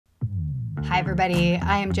Hi, everybody.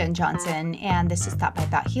 I am Jen Johnson, and this is Thought by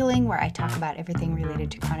Thought Healing, where I talk about everything related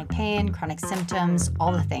to chronic pain, chronic symptoms,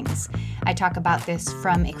 all the things. I talk about this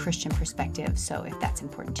from a Christian perspective, so if that's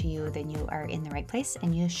important to you, then you are in the right place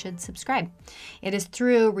and you should subscribe. It is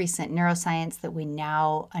through recent neuroscience that we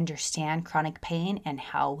now understand chronic pain and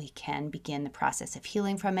how we can begin the process of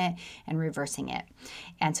healing from it and reversing it.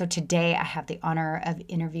 And so today I have the honor of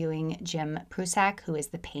interviewing Jim Prussack, who is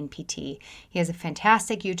the Pain PT. He has a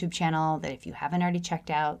fantastic YouTube channel that if you haven't already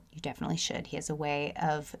checked out, you definitely should. He has a way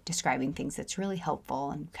of describing things that's really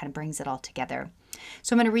helpful and kind of brings it all together.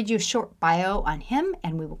 So I'm going to read you a short bio on him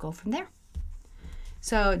and we will go from there.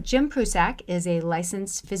 So Jim Prussack is a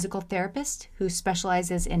licensed physical therapist who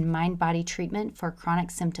specializes in mind-body treatment for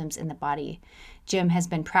chronic symptoms in the body. Jim has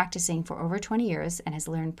been practicing for over 20 years and has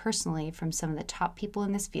learned personally from some of the top people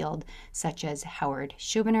in this field, such as Howard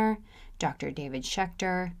Schubiner, Dr. David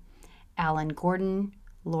Schechter, Alan Gordon,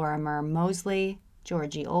 Lorimer Mosley,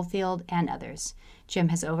 Georgie Oldfield, and others. Jim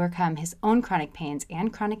has overcome his own chronic pains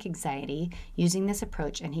and chronic anxiety using this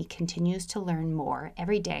approach, and he continues to learn more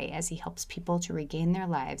every day as he helps people to regain their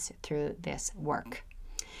lives through this work.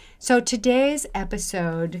 So today's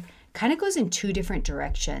episode kind of goes in two different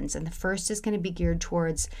directions, and the first is going to be geared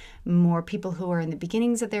towards more people who are in the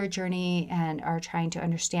beginnings of their journey and are trying to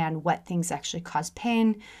understand what things actually cause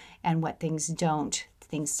pain and what things don't.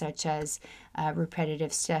 Things such as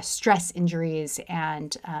repetitive stress injuries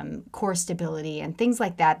and core stability and things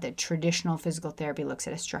like that, that traditional physical therapy looks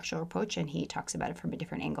at a structural approach, and he talks about it from a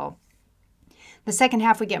different angle. The second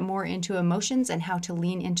half, we get more into emotions and how to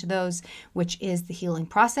lean into those, which is the healing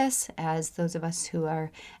process. As those of us who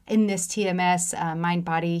are in this TMS,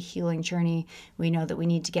 mind-body healing journey, we know that we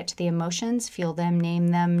need to get to the emotions, feel them, name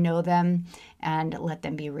them, know them, and let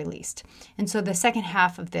them be released. And so the second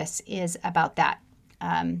half of this is about that.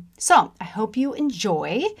 So I hope you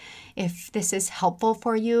enjoy. If this is helpful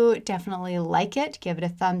for you, definitely like it, give it a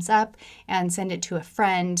thumbs up, and send it to a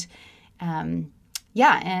friend. And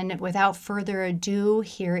without further ado,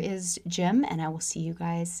 here is Jim, and I will see you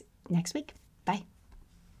guys next week. Bye.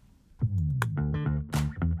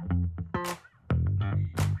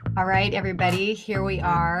 All right, everybody, here we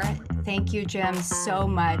are. Thank you, Jim, so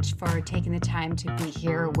much for taking the time to be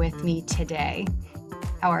here with me today.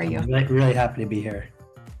 How are you? I'm really happy to be here.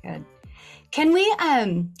 Good. Can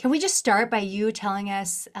we just start by you telling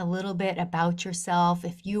us a little bit about yourself?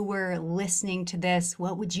 If you were listening to this,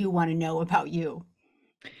 what would you want to know about you?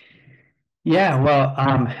 Yeah, well,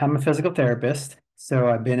 I'm a physical therapist. So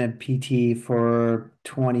I've been a PT for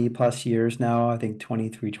 20 plus years now, I think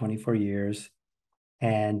 23, 24 years.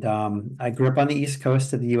 And I grew up on the East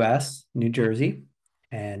Coast of the US, New Jersey.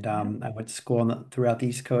 And I went to school throughout the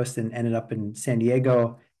East Coast and ended up in San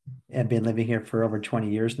Diego. I've been living here for over 20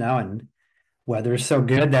 years now, and weather is so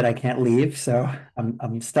good that I can't leave. So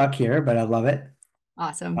I'm stuck here, but I love it.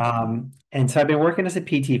 Awesome. And so I've been working as a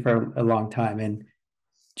PT for a long time and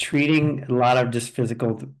treating a lot of just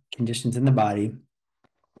physical conditions in the body,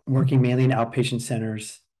 working mainly in outpatient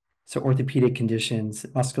centers. So orthopedic conditions,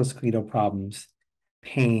 musculoskeletal problems,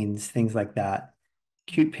 pains, things like that,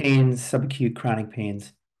 acute pains, subacute chronic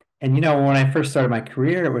pains. And, when I first started my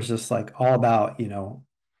career, it was just like all about,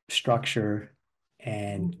 structure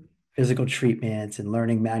and physical treatments and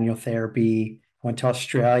learning manual therapy. I went to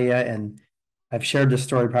Australia, and I've shared this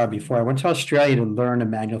story probably before. I went to Australia to learn a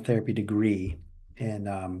manual therapy degree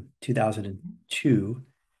in 2002,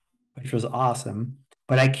 which was awesome.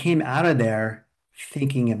 But I came out of there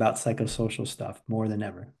thinking about psychosocial stuff more than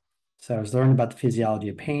ever. So I was learning about the physiology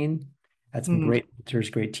of pain. Had some great mentors,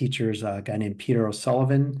 great teachers. A guy named Peter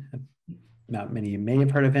O'Sullivan. Not many of you may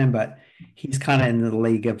have heard of him, but he's kind of in the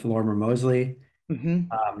league of Lorimer Mosley.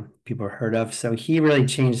 People have heard of. So he really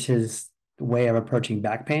changed his way of approaching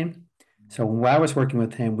back pain. So when I was working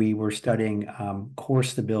with him, we were studying core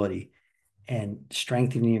stability and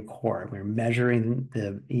strengthening your core. We were measuring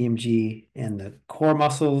the EMG and the core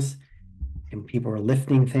muscles, and people were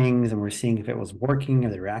lifting things, and we're seeing if it was working or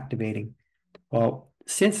they were activating. Well,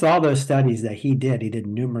 since all those studies that he did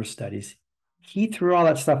numerous studies, he threw all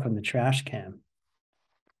that stuff in the trash can,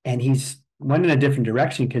 and he's went in a different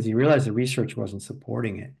direction because he realized the research wasn't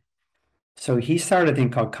supporting it. So he started a thing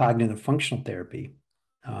called cognitive functional therapy.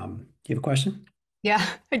 Do you have a question? Yeah,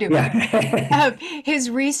 I do. Yeah. His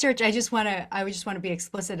research, I just want to be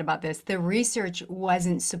explicit about this. The research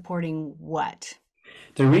wasn't supporting what?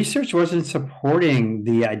 The research wasn't supporting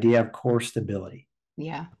the idea of core stability.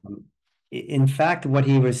 Yeah. In fact, what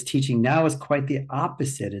he was teaching now is quite the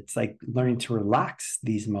opposite. It's like learning to relax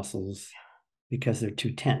these muscles because they're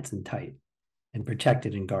too tense and tight and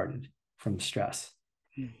protected and guarded from stress.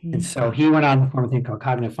 And Mhm. so he went on to form a thing called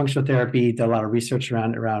cognitive functional therapy, did a lot of research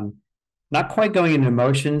around not quite going into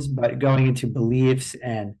emotions, but going into beliefs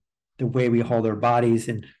and the way we hold our bodies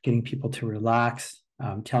and getting people to relax,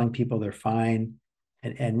 telling people they're fine,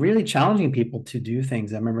 and really challenging people to do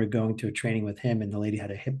things. I remember going to a training with him, and the lady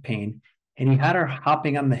had a hip pain, and he had her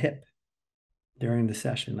hopping on the hip during the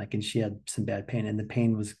session, like, and she had some bad pain, and the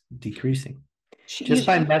pain was decreasing She, just you,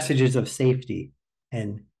 by messages of safety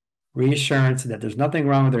and reassurance that there's nothing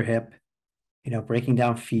wrong with her hip, breaking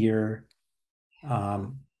down fear,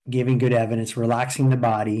 um, giving good evidence, relaxing the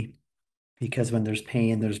body, because when there's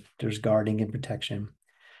pain, there's guarding and protection.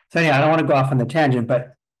 So yeah, I don't want to go off on the tangent,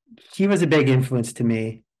 but he was a big influence to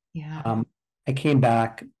me. yeah. I came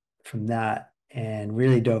back from that and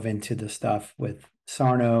really dove into the stuff with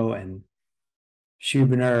Sarno and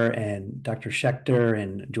Schubiner and Dr. Schechter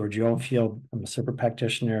and George Oldfield. I'm a super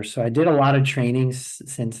practitioner. So I did a lot of trainings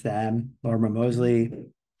since then, Lorimer Mosley.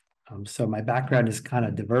 So my background is kind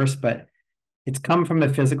of diverse, but it's come from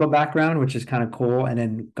a physical background, which is kind of cool, and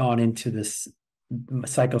then gone into this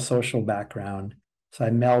psychosocial background. So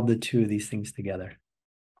I meld the two of these things together.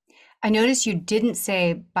 I noticed you didn't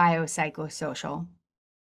say biopsychosocial.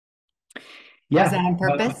 Was Yeah, that on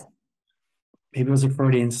purpose? maybe it was a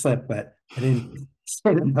Freudian slip, but I didn't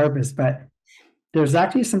say it on purpose. But there's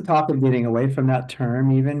actually some talk of getting away from that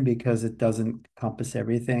term, even because it doesn't encompass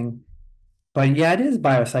everything. But yeah, it is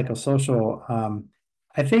biopsychosocial.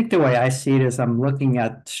 I think the way I see it is I'm looking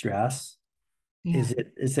at stress. Yeah,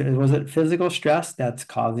 Was it physical stress that's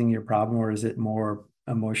causing your problem, or is it more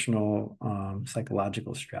emotional,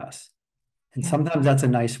 psychological stress? And yeah, sometimes that's a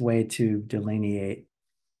nice way to delineate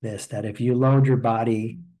this, that if you load your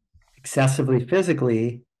body excessively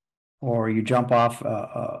physically, or you jump off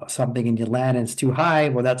something and you land and it's too high,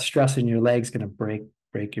 well, that stress in your leg's going to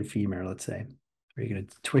break your femur, let's say, or you're going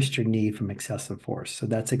to twist your knee from excessive force. So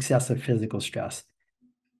that's excessive physical stress.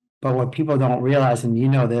 But what people don't realize, and you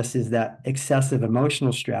know this, is that excessive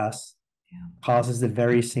emotional stress yeah, causes the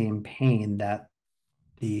very same pain that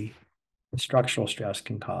the structural stress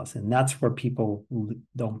can cause. And that's where people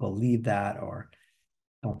don't believe that, or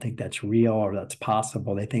don't think that's real or that's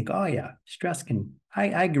possible. They think, oh, yeah, stress can, I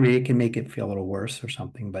agree, it can make it feel a little worse or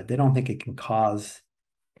something, but they don't think it can cause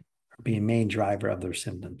or be a main driver of their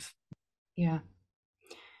symptoms. yeah.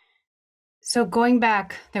 So going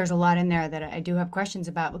back, there's a lot in there that I do have questions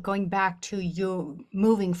about, but going back to you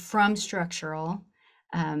moving from structural,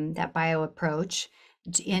 that bio approach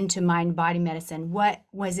into mind body medicine, what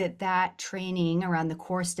was it that training around the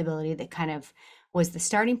core stability that kind of was the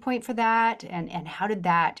starting point for that? And how did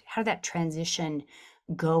that transition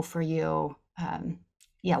go for you?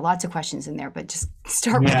 Yeah, lots of questions in there, but just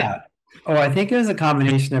start with that. Yeah. Oh, I think it was a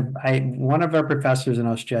combination of one of our professors in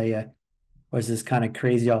Australia was this kind of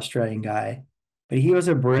crazy Australian guy, but he was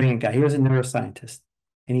a brilliant guy. He was a neuroscientist,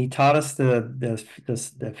 and he taught us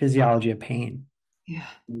the physiology of pain. Yeah.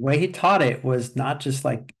 The way he taught it was not just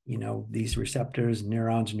like, these receptors,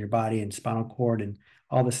 neurons in your body and spinal cord and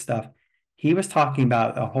all this stuff. He was talking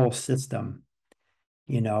about a whole system,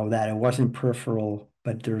 that it wasn't peripheral,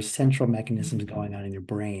 but there's central mechanisms going on in your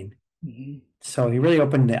brain. Mhm. So he really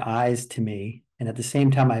opened the eyes to me. And at the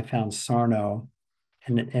same time, I found Sarno.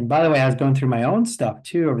 And by the way, I was going through my own stuff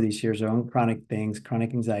too over these years, our own chronic things,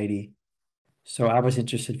 chronic anxiety. So I was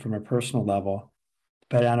interested from a personal level.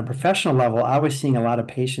 But on a professional level, I was seeing a lot of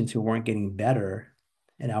patients who weren't getting better.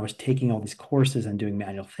 And I was taking all these courses and doing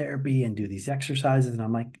manual therapy and do these exercises. And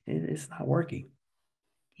I'm like, it's not working.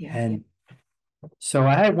 Yeah. And so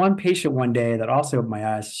I had one patient one day that also opened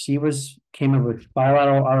my eyes. Came in with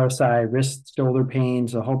bilateral RSI, wrist, shoulder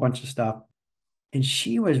pains, a whole bunch of stuff. And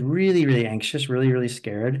she was really, really anxious, really, really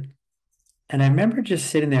scared. And I remember just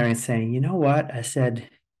sitting there and saying, you know what? I said,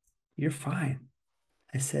 you're fine.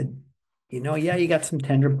 I said, yeah, you got some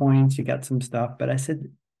tender points, you got some stuff, but I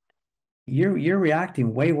said, you're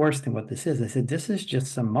reacting way worse than what this is. I said, this is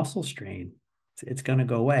just some muscle strain. It's going to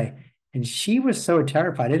go away. And she was so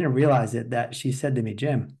terrified. I didn't realize it that she said to me,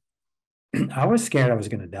 Jim, I was scared I was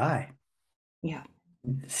going to die. Yeah.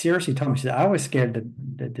 Seriously told me, she said, I was scared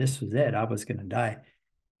that this was it. I was going to die.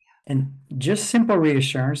 And just simple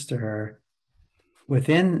reassurance to her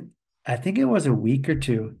within, I think it was a week or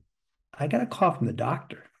two, I got a call from the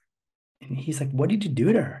doctor. And he's like, what did you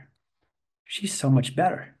do to her? She's so much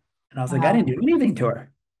better. And I was like, I Wow. didn't do anything to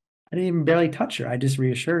her. I didn't even barely touch her. I just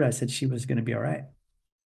reassured her. I said she was going to be all right.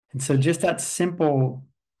 And so just that simple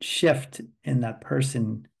shift in that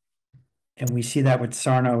person, and we see that with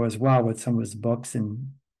Sarno as well, with some of his books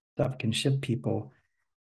and stuff can shift people.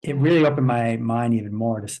 It Yeah. really opened my mind even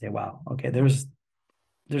more to say, wow, okay, there's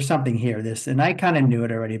something here. And I kind of knew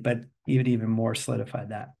it already, but even more solidified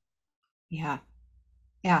that. Yeah.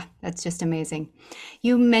 Yeah, that's just amazing.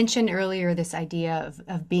 You mentioned earlier this idea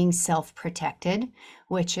of being self-protected,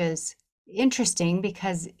 which is interesting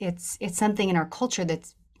because it's something in our culture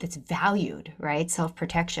that's valued, right?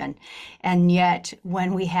 Self-protection. And yet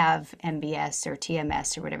when we have MBS or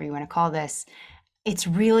TMS or whatever you want to call this, it's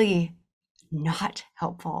really not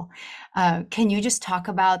helpful. Can you just talk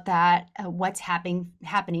about that? What's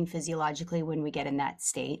happening physiologically when we get in that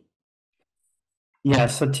state? Yeah,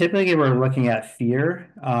 so typically we're looking at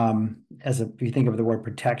fear. If you think of the word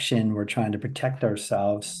protection, we're trying to protect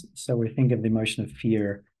ourselves. So we think of the emotion of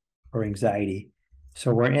fear or anxiety.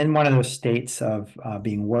 So we're in one of those states of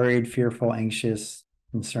being worried, fearful, anxious,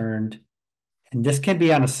 concerned. And this can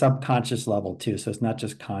be on a subconscious level too. So it's not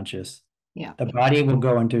just conscious. Yeah. The body will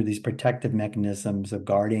go into these protective mechanisms of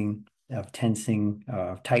guarding, of tensing,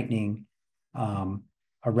 of tightening, um,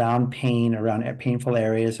 around pain, around painful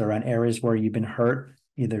areas, around areas where you've been hurt,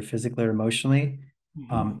 either physically or emotionally.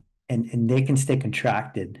 Mhm. And they can stay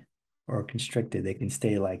contracted or constricted. They can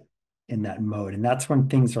stay like in that mode. And that's when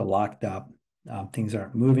things are locked up. Things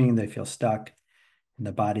aren't moving, they feel stuck in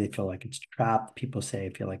the body, they feel like it's trapped. People say, I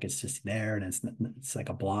feel like it's just there and it's like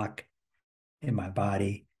a block in my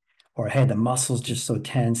body. Or hey, the muscles just so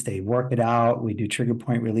tense, they work it out. We do trigger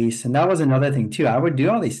point release. And that was another thing too. I would do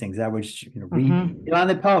all these things. I would, Mhm. on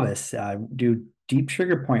the pelvis, do deep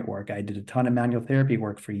trigger point work. I did a ton of manual therapy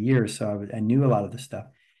work for years. So I knew a lot of this stuff.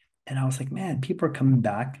 And I was like, man, people are coming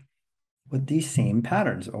back with these same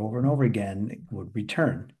patterns over and over again, would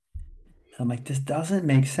return. And I'm like, this doesn't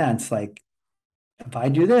make sense. Like, if I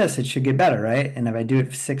do this, it should get better, right? And if I do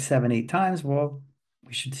it 6, 7, 8 times, well,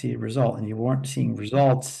 we should see a result. And you weren't seeing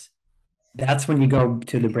results. That's when you go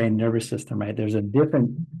to the brain nervous system, right? There's a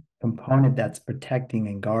different component that's protecting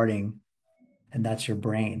and guarding, and that's your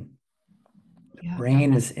brain. The Yeah.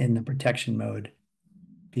 brain is in the protection mode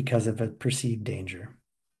because of a perceived danger.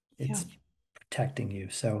 Yeah. It's protecting you.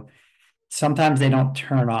 So sometimes they don't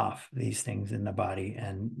turn off these things in the body,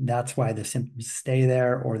 and that's why the symptoms stay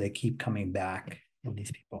there or they keep coming back in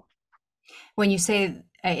these people. When you say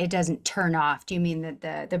it doesn't turn off, do you mean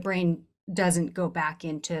that the brain doesn't go back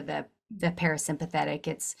into the parasympathetic?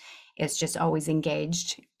 It's just always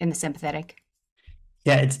engaged in the sympathetic.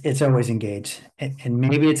 Yeah, it's always engaged, and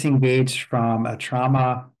maybe it's engaged from a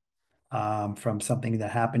trauma, from something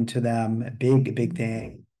that happened to them, a big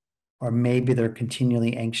thing, or maybe they're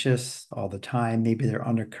continually anxious all the time. Maybe they're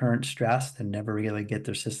under current stress and never really get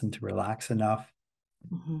their system to relax enough.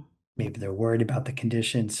 Mhm. Maybe they're worried about the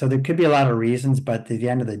condition. So there could be a lot of reasons, but at the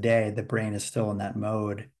end of the day, the brain is still in that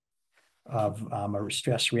mode of a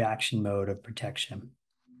stress reaction mode of protection.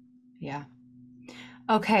 Yeah.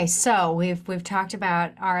 Okay, so we've talked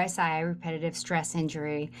about RSI, repetitive stress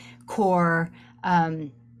injury, core.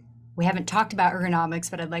 Um, we haven't talked about ergonomics,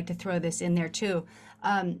 but I'd like to throw this in there too.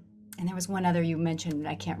 And there was one other you mentioned,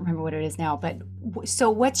 I can't remember what it is now. But so,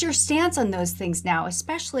 what's your stance on those things now,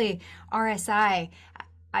 especially RSI?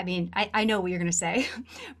 I mean, I know what you're going to say,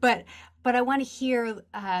 but I want to hear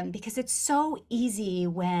because it's so easy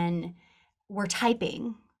when we're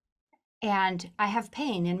typing and I have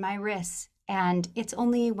pain in my wrists. And it's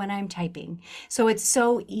only when I'm typing. So it's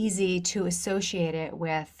so easy to associate it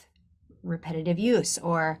with repetitive use,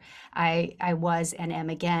 or I was and am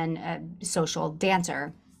again a social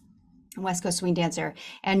dancer, West Coast swing dancer,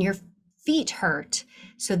 and your feet hurt.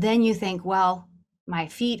 So then you think, well, my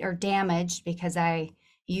feet are damaged because I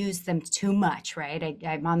use them too much, right?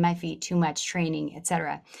 I'm on my feet too much training,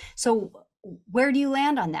 etc. So where do you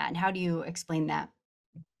land on that, and how do you explain that?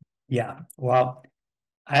 Yeah. Well,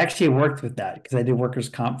 I actually worked with that because I did workers'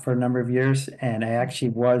 comp for a number of years, and I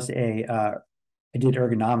actually I did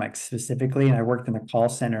ergonomics specifically, and I worked in a call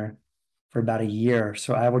center for about a year.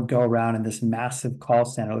 So I would go around in this massive call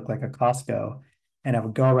center, look like a Costco, and I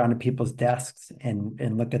would go around to people's desks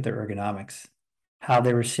and look at their ergonomics, how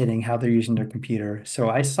they were sitting, how they're using their computer. So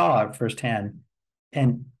I saw it firsthand,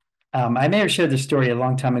 and I may have shared this story a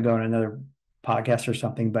long time ago in another podcast or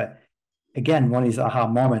something, but again, one of these aha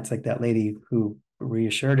moments, like that lady who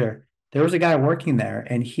reassured her. There was a guy working there,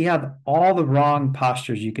 and he had all the wrong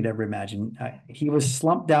postures you could ever imagine. He was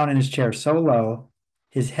slumped down in his chair so low,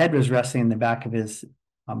 his head was resting in the back of his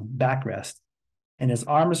backrest, and his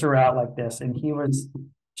arms were out like this. And he was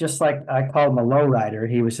just like I call him a low rider.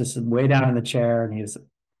 He was just way down in the chair,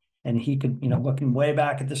 and he could, looking way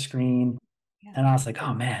back at the screen. Yeah. And I was like,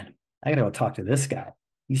 oh man, I gotta go talk to this guy.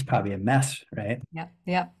 He's probably a mess, right? Yep,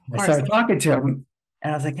 yep, of I course. started talking to him,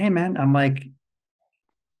 and I was like, "Hey, man," I'm like,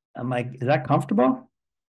 "Is that comfortable?"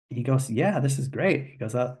 He goes, "Yeah, this is great." He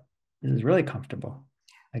goes, "This is really comfortable."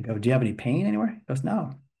 I go, "Do you have any pain anywhere?" He goes,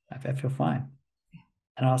 "No." I feel fine.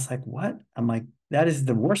 And I was like, what? I'm like, that is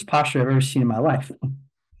the worst posture I've ever seen in my life.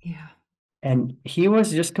 Yeah. And he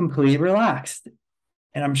was just completely relaxed.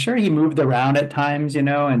 And I'm sure he moved around at times,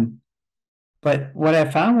 but what I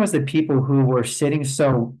found was the people who were sitting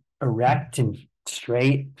so erect and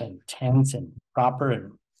straight and tense and proper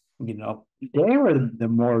and, they were the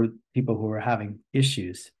more people who were having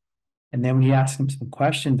issues. And then when you ask them some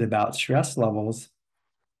questions about stress levels,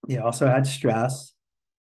 they also had stress.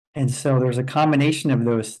 And so there's a combination of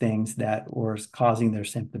those things that was causing their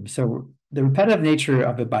symptoms. So the repetitive nature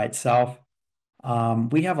of it by itself,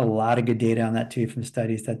 we have a lot of good data on that too from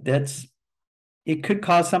studies that it could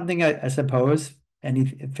cause something, I suppose. Any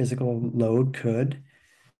physical load could,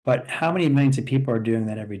 but how many millions of people are doing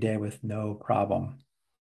that every day with no problem?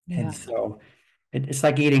 And Yeah. so it's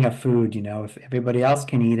like eating a food, if everybody else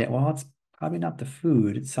can eat it, well, it's probably not the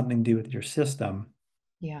food, it's something to do with your system.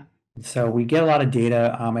 Yeah. So we get a lot of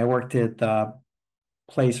data. I worked at the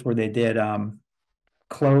place where they did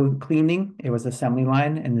clothes cleaning. It was assembly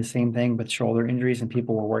line and the same thing, but shoulder injuries and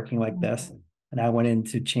people were working like this. And I went in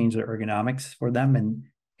to change the ergonomics for them and,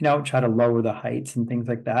 try to lower the heights and things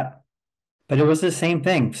like that. But it was the same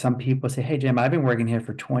thing. Some people say, hey, Jim, I've been working here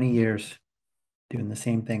for 20 years doing the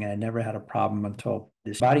same thing. And I never had a problem until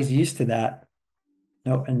this body's used to that.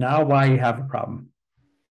 No, and now why you have a problem?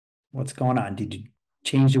 What's going on? Did you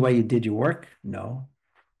change the way you did your work? No.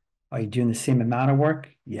 Are you doing the same amount of work?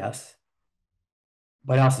 Yes.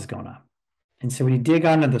 What else is going on? And so when you dig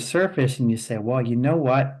under the surface and you say, well, you know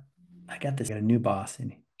what? I got a new boss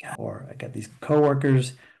and or I got these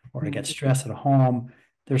coworkers, or I got stress at home.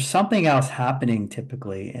 There's something else happening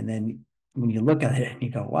typically. And then when you look at it and you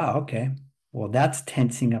go, wow, okay, well, that's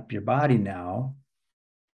tensing up your body now.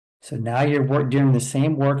 So now you're doing the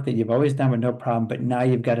same work that you've always done with no problem, but now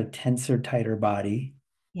you've got a tenser, tighter body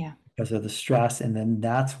Yeah. because of the stress. And then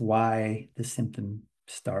that's why the symptom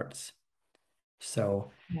starts. So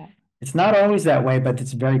Yeah. it's not always that way, but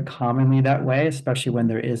it's very commonly that way, especially when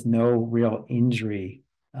there is no real injury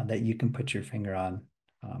that you can put your finger on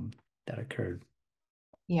that occurred.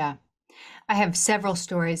 Yeah. I have several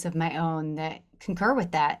stories of my own that concur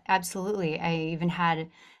with that. Absolutely. I even had,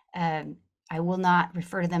 um, I will not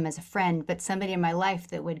refer to them as a friend, but somebody in my life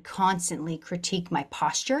that would constantly critique my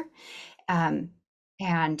posture. Um,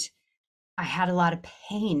 and I had a lot of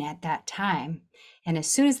pain at that time. And as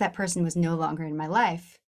soon as that person was no longer in my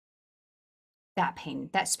life, that pain,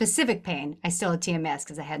 that specific pain, I still had TMS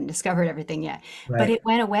because I hadn't discovered everything yet, but Right. it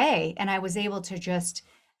went away and I was able to just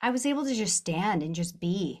stand and just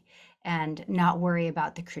be and not worry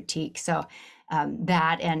about the critique. So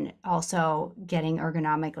that and also getting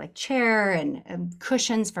ergonomic like chair and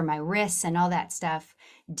cushions for my wrists and all that stuff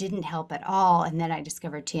didn't help at all. And then I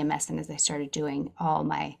discovered TMS, and as I started doing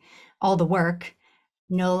all the work,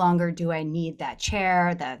 no longer do I need that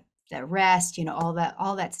chair, the rest, all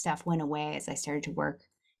that stuff went away as I started to work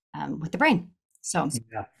with the brain. So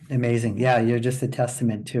Yeah. Amazing. Yeah. You're just a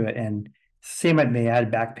testament to it. And same with me. I had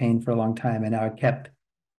back pain for a long time and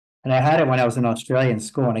and I had it when I was in Australia in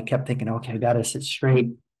school and I kept thinking, okay, I got to sit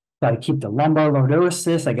straight. Got to keep the lumbar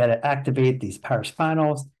lordosis. I got to activate these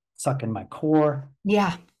paraspinals, suck in my core.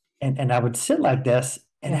 yeah, And I would sit like this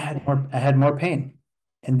and yeah, I had more pain.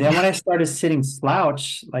 And then yeah, when I started sitting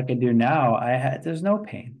slouch like I do now, there's no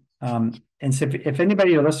pain. And so if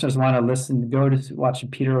anybody, your listeners want to listen, go to watch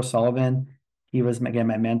Peter O'Sullivan. He was again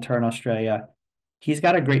my mentor in Australia. He's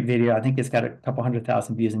got a great video. I think it's got a couple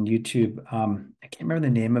 100,000 views on YouTube. I can't remember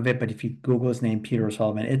the name of it, but if you Google his name, Peter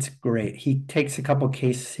O'Sullivan, it's great. He takes a couple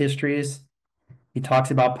case histories. He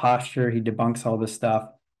talks about posture. He debunks all this stuff.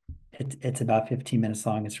 It's about 15 minutes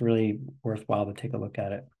long. It's really worthwhile to take a look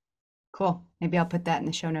at it. cool. Maybe I'll put that in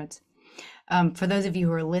the show notes. For those of you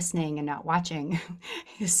who are listening and not watching,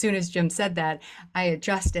 as soon as Jim said that, I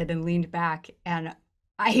adjusted and leaned back, and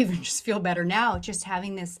I even just feel better now, just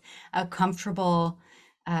having this comfortable,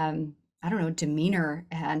 I don't know, demeanor,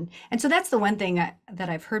 and so that's the one thing that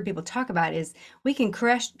I've heard people talk about is we can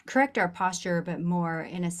correct our posture, but more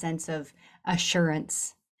in a sense of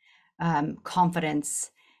assurance,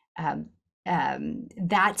 confidence. Um,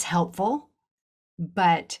 that's helpful,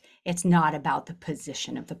 but it's not about the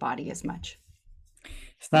position of the body as much.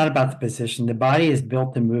 It's not about the position. The body is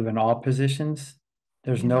built to move in all positions.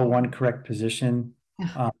 There's Yeah. no one correct position.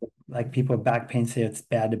 Like people with back pain say it's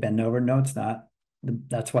bad to bend over. No, it's not.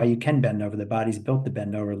 That's why you can bend over. The body's built to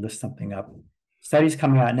bend over, lift something up. Studies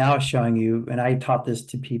coming out now showing you, and I taught this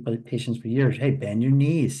to patients for years. Hey, bend your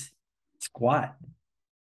knees, squat.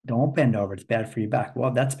 Don't bend over. It's bad for your back. Well,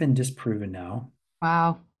 that's been disproven now.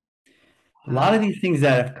 Wow. A lot of Wow. these things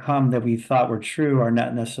that have come that we thought were true are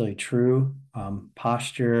not necessarily true.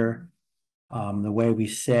 Posture, the way we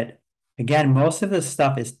sit. Again, most of this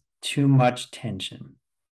stuff is too much tension,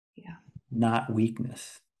 Yeah. not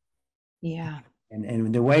weakness. Yeah.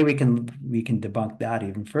 And the way we can debunk that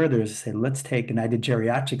even further is to say, let's take, and I did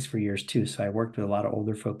geriatrics for years too. So I worked with a lot of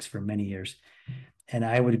older folks for many years. And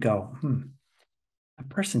I would go, a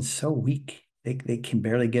person's so weak, they can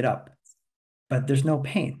barely get up, but there's no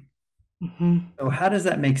pain. Hmm. So how does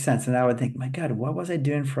that make sense? And I would think, my God, what was I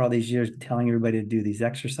doing for all these years telling everybody to do these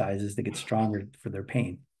exercises to get stronger for their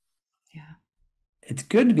pain? Yeah. It's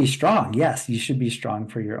good to be strong. Yes, you should be strong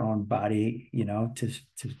for your own body,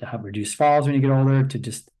 to have reduce falls when you get older, to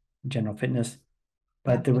just general fitness. Yeah.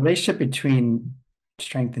 But the relationship between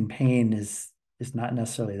strength and pain is not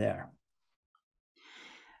necessarily there.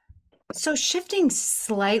 So shifting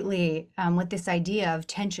slightly with this idea of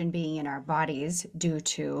tension being in our bodies due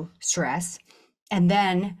to stress, and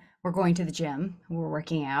then we're going to the gym, we're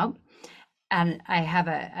working out. And I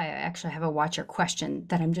actually have a watcher question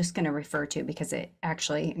that I'm just going to refer to because it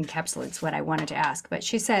actually encapsulates what I wanted to ask. But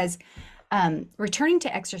she says, returning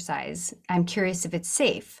to exercise, I'm curious if it's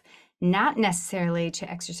safe, not necessarily to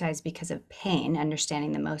exercise because of pain,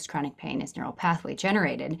 understanding the most chronic pain is neural pathway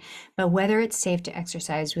generated, but whether it's safe to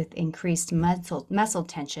exercise with increased muscle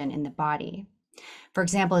tension in the body. For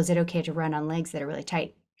example, is it okay to run on legs that are really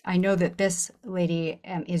tight? I know that this lady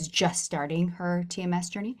is just starting her TMS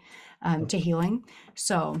journey to healing.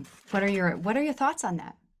 So, what are your thoughts on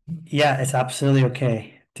that? Yeah, it's absolutely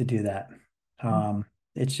okay to do that.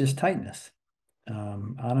 It's just tightness,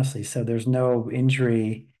 honestly. So there's no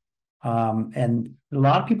injury. And a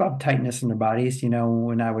lot of people have tightness in their bodies.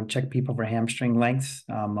 When I would check people for hamstring lengths,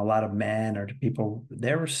 a lot of men or people,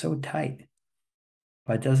 they were so tight,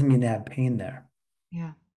 but it doesn't mean they have pain there.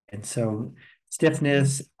 Yeah. And so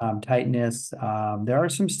stiffness, tightness, there are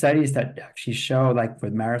some studies that actually show, like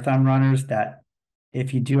with marathon runners, that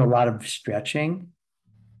if you do a lot of stretching,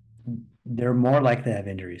 they're more likely to have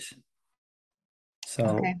injuries. So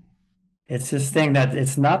Okay. it's this thing that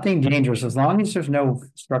it's nothing dangerous as long as there's no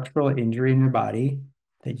structural injury in your body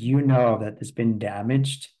that you know that has been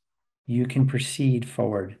damaged, you can proceed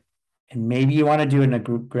forward. And maybe you want to do it in a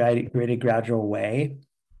graded gradual way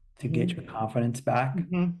to get your Hmm. confidence back,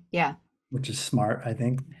 Yeah. which is smart, I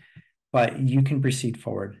think. But you can proceed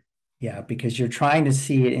forward. Yeah, because you're trying to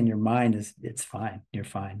see it in your mind as it's fine. You're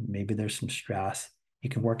fine. Maybe there's some stress. You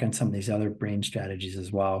can work on some of these other brain strategies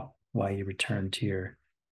as well while you return to your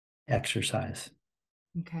exercise.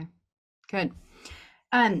 Okay. Good.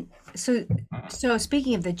 Um. So, so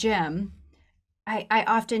speaking of the gym, I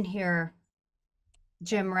often hear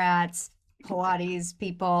gym rats, Pilates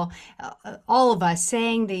people, all of us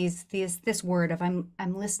saying this word of I'm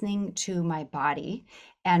listening to my body,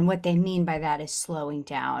 and what they mean by that is slowing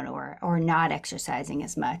down or not exercising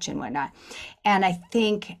as much and whatnot. And I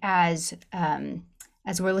think as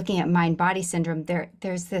we're looking at mind body syndrome,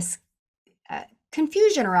 there's this uh,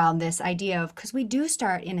 confusion around this idea of because we do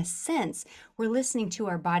start in a sense we're listening to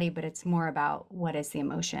our body, but it's more about what is the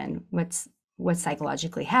emotion, what's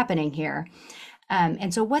psychologically happening here.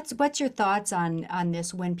 And so what's your thoughts on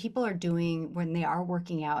this when they are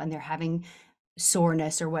working out and they're having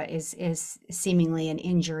soreness or what is seemingly an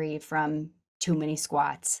injury from too many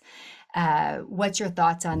squats? What's your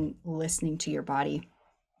thoughts on listening to your body?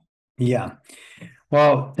 Yeah.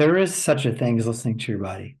 Well, there is such a thing as listening to your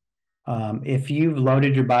body. If you've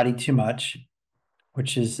loaded your body too much,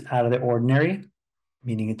 which is out of the ordinary,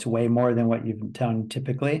 meaning it's way more than what you've done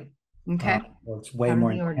typically, Okay. or it's way Out of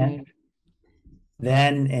more the intense,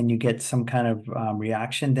 ordinary. and you get some kind of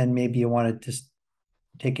reaction, then maybe you want to just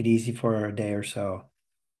take it easy for a day or so.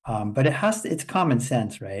 But it's common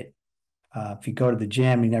sense, right? If you go to the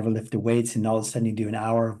gym, you never lift the weights, and all of a sudden you do an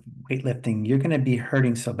hour of weightlifting, you're going to be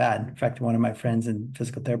hurting so bad. In fact, one of my friends in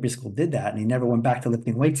physical therapy school did that, and he never went back to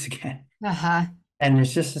lifting weights again. Uh-huh. And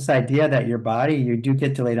it's just this idea that your body, you do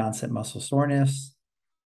get delayed onset muscle soreness.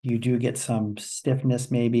 You do get some stiffness,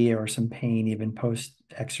 maybe, or some pain, even post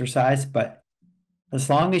exercise. But as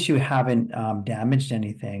long as you haven't damaged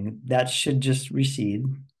anything, that should just recede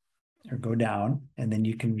or go down, and then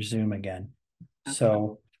you can resume again. Okay.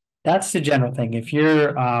 So that's the general thing. If you're,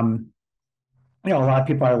 a lot of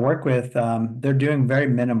people I work with, they're doing very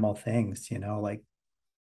minimal things, like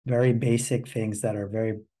very basic things that are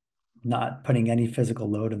very not putting any physical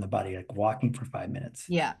load on the body, like walking for 5 minutes,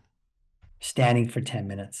 Yeah. standing for 10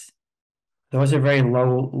 minutes. Those are very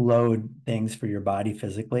low load things for your body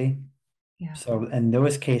physically. Yeah. So in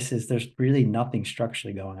those cases, there's really nothing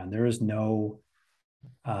structurally going on. There is no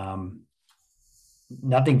um,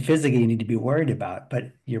 nothing physically you need to be worried about,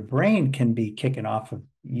 but your brain can be kicking off a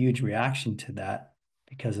huge reaction to that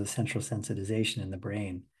because of central sensitization in the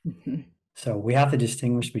brain. Mhm. So we have to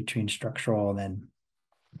distinguish between structural and then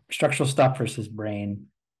structural stuff versus brain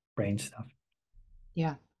stuff.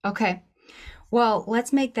 Yeah. Okay. Well,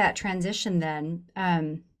 let's make that transition then.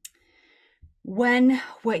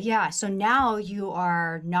 Yeah, so now you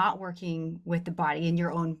are not working with the body in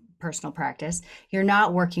your own personal practice. You're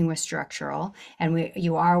not working with structural, and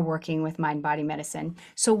you are working with mind body medicine.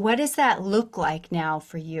 So what does that look like now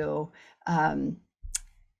for you? Um,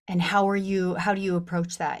 and how do you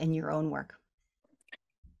approach that in your own work?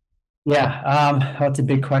 Yeah, that's a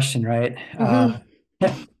big question, right? Hmm.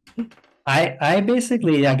 I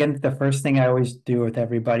basically, again, the first thing I always do with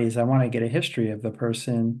everybody is I want to get a history of the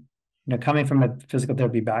person. You know, coming from a physical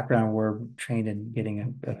therapy background, we're trained in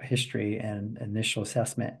getting a history and initial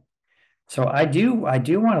assessment. So I do want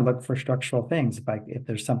to look for structural things. If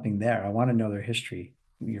there's something there, I want to know their history,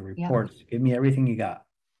 your Yep, reports. Give me everything you got.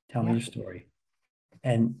 Tell me yep, your story.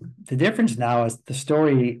 And the difference now is the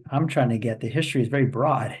story I'm trying to get, the history is very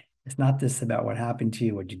broad. It's not this about what happened to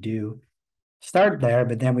you, what you do. Start there,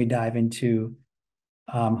 but then we dive into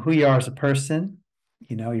who you are as a person,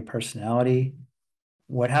 you know, your personality,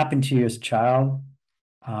 what happened to you as a child.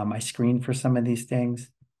 I screen for some of these things.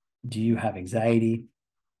 Do you have anxiety,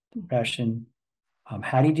 depression?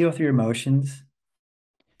 How do you deal with your emotions?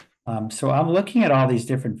 So I'm looking at all these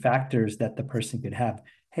different factors that the person could have.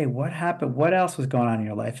 Hey, what happened? What else was going on in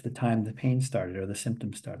your life at the time the pain started or the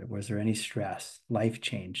symptoms started? Was there any stress, life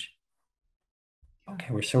change? yeah,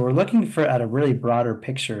 Okay, we're looking for at a really broader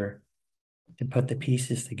picture to put the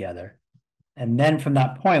pieces together. And then from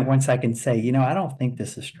that point, once I can say, you know, I don't think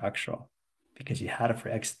this is structural because you had it for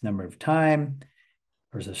X number of time,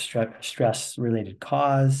 there's a stress related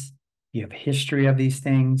cause, you have a history of these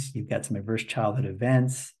things, you've got some adverse childhood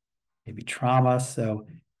events, maybe trauma. So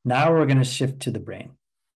now we're going to shift to the brain.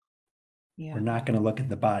 We're yeah, not going to look at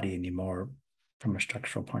the body anymore from a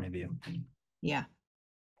structural point of view. yeah.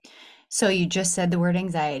 So you just said the word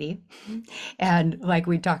anxiety. And like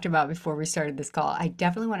we talked about before we started this call, I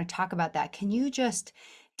definitely want to talk about that. Can you just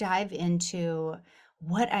dive into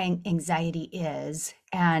what anxiety is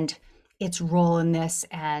and its role in this?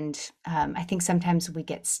 And I think sometimes we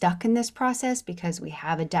get stuck in this process because we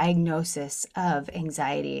have a diagnosis of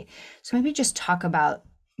anxiety. So maybe just talk about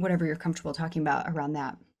whatever you're comfortable talking about around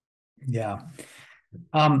that. Yeah.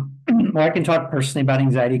 Well, I can talk personally about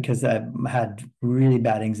anxiety because I've had really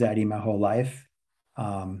bad anxiety my whole life.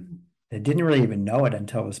 Um, I didn't really even know it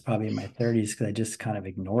until I was probably in my 30s because I just kind of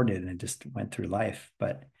ignored it and it just went through life.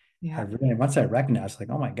 But I Yeah. really, once I recognized, like,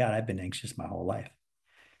 oh my God, I've been anxious my whole life.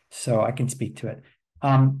 So I can speak to it.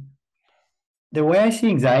 The way I see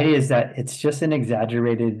anxiety is that it's just an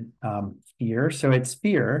exaggerated fear. So it's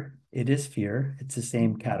fear. It is fear. It's the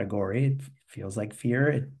same category. It feels like fear.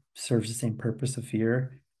 It serves the same purpose of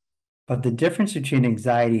fear. But the difference between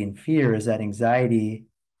anxiety and fear is that anxiety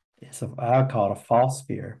is, I would call it a false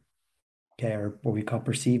fear, okay, or what we call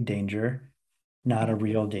perceived danger, not a Yeah.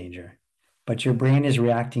 real danger. But your brain is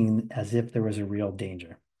reacting as if there was a real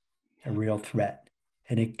danger, a real threat.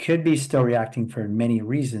 And it could be still reacting for many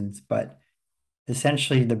reasons, but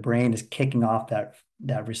essentially the brain is kicking off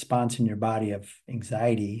that response in your body of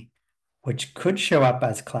anxiety, which could show up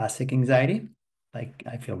as classic anxiety. Like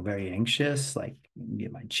I feel very anxious, like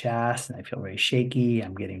get my chest and I feel very shaky.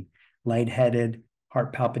 I'm getting lightheaded,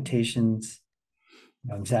 heart palpitations,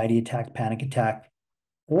 anxiety attack, panic attack,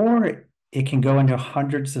 or it can go into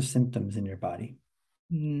hundreds of symptoms in your body,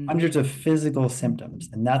 Mm, hundreds of physical symptoms.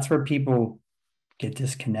 And that's where people get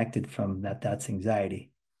disconnected from that. That's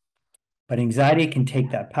anxiety. But anxiety can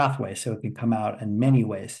take that pathway, so it can come out in many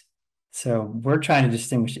ways. So we're trying to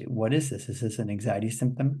distinguish what is this? Is this an anxiety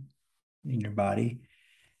symptom in your body?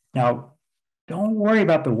 Now, don't worry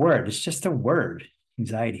about the word. It's just a word,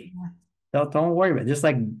 anxiety. yeah. Don't worry about it. Just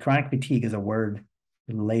like chronic fatigue is a word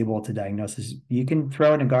label to diagnosis. You can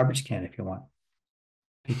throw it in a garbage can if you want,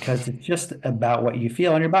 because it's just about what you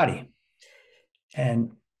feel in your body.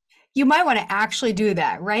 And You might want to actually do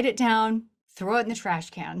that. Write it down, throw it in the trash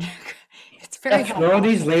can. It's yeah, very throw helpful.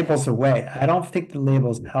 these labels away. I don't think the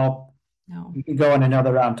labels help. No. We can go in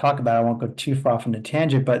another round, talk about it. I won't go too far from the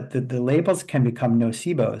tangent, but the labels can become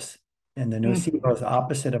nocebos. And the Mm, nocebo is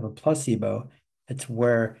opposite of a placebo. It's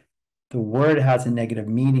where the word has a negative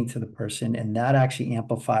meaning to the person, and that actually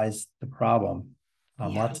amplifies the problem.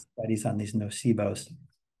 yeah. Lots of studies on these nocebos.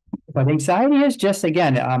 But anxiety is just,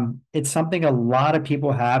 again, it's something a lot of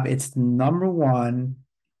people have. It's the number one,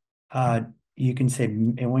 uh, you can say,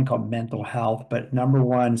 it wouldn't call it mental health, but number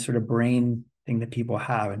one sort of brain thing that people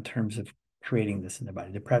have in terms of creating this in their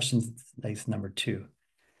body. Depression's like number two.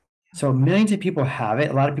 So millions of people have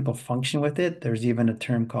it. A lot of people function with it. There's even a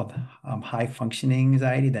term called high functioning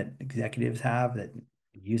anxiety that executives have that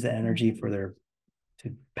use that energy for their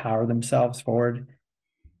to power themselves forward.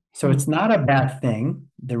 So Hmm. it's not a bad thing.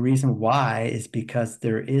 The reason why is because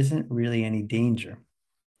there isn't really any danger.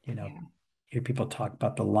 You know, Yeah. hear people talk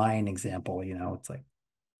about the lion example, it's like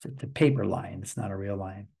the paper lion, it's not a real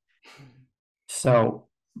lion. So,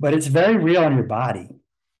 but it's very real in your body.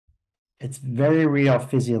 It's very real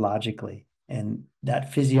physiologically. And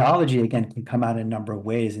that physiology, again, can come out in a number of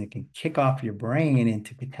ways and it can kick off your brain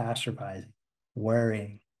into catastrophizing,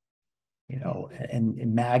 worrying, Yeah.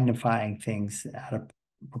 and magnifying things out of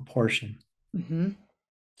proportion. Hmm.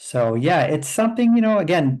 So yeah, it's something,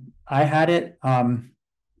 again, I had it.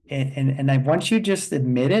 And once you just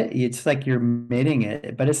admit it, it's like you're admitting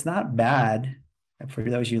it, but it's not bad. For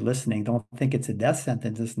those of you listening, don't think it's a death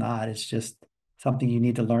sentence. It's not. It's just something you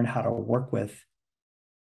need to learn how to work with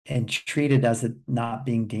and treat it as it not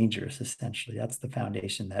being dangerous, essentially. That's the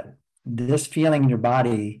foundation that this feeling in your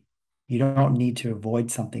body, you don't need to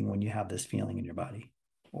avoid something when you have this feeling in your body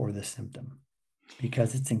or the symptom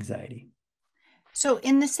because it's anxiety. So,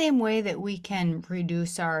 in the same way that we can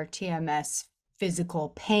reduce our TMS physical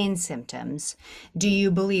pain symptoms, do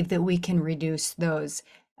you believe that we can reduce those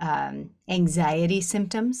anxiety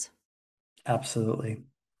symptoms? Absolutely.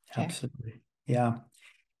 Okay. Absolutely. Yeah.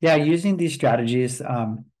 Yeah, using these strategies,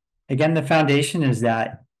 again, the foundation is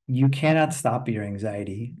that you cannot stop your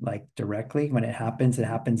anxiety like directly. When it happens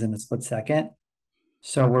in a split second.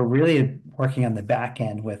 So we're really working on the back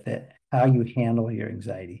end with it. How you handle your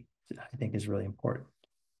anxiety, I think, is really important.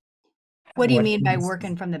 What do you What mean by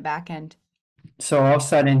working from the back end? so all of a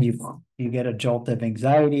sudden you get a jolt of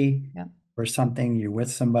anxiety Yep. or something, you're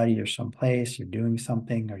with somebody, you're someplace, you're doing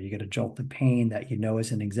something, or you get a jolt of pain that you know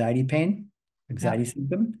is an anxiety pain, Yep. anxiety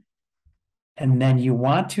symptom. And then you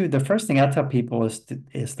want to, the first thing I tell people is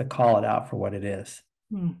to call it out for what it is.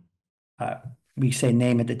 Hmm. Uh, we say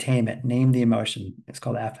name it to tame it, name the emotion. It's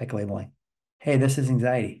called affect labeling. Hey, this is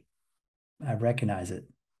anxiety. I recognize it.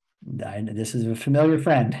 This is a familiar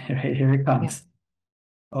friend. Right here it Yeah. comes.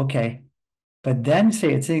 Okay. But then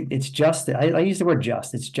say it's just, I use the word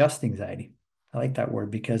just, it's just anxiety. I like that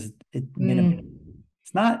word because it minimizes. Mm.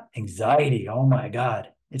 It's not anxiety. Oh my God.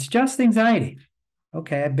 It's just anxiety.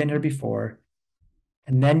 Okay, I've been here before.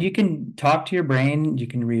 And then you can talk to your brain, you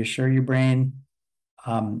can reassure your brain.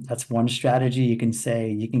 That's one strategy. You can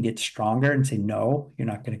say, you can get stronger and say, no, you're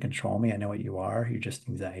not going to control me. I know what you are. You're just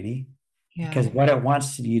anxiety. Yeah. Because what it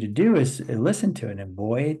wants you to do is listen to it,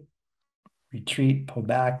 avoid, retreat, pull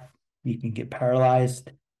back. You can get paralyzed,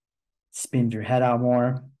 spin your head out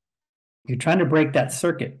more. You're trying to break that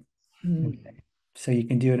circuit. Hmm. Okay. So you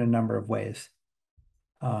can do it a number of ways.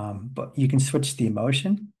 But you can switch the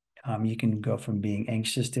emotion. You can go from being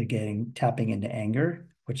anxious to tapping into anger,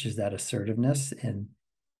 which is that assertiveness, and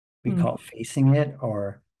we Hmm. call it facing it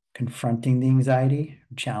or confronting the anxiety,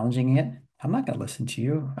 challenging it. I'm not going to listen to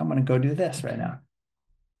you. I'm going to go do this right now.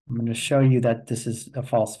 I'm going to show you that this is a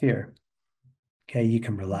false fear. Okay, you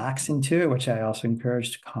can relax into it, which I also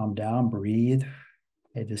encourage to calm down, breathe.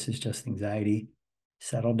 Okay, this is just anxiety.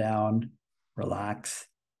 Settle down, relax.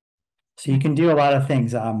 So you Yeah. can do a lot of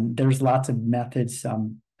things. There's lots of methods.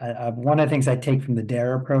 One of the things I take from the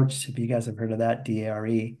DARE approach, if you guys have heard of that,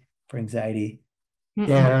 DARE for anxiety. Mm-mm.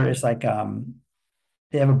 DARE is like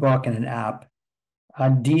they have a book and an app.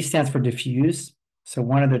 D stands for diffuse. So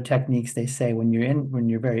one of the techniques they say when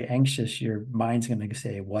you're very anxious, your mind's going to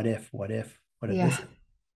say, what if Yeah. this?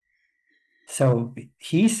 So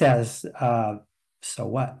he says, so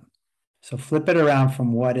what? So flip it around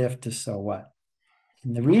from what if to so what.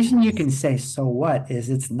 And the reason you Yes. can say so what is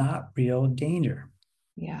it's not real danger.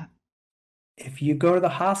 Yeah. If you go to the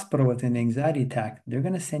hospital with an anxiety attack, they're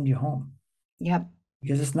going to send you home Yep.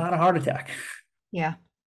 because it's not a heart attack. Yeah.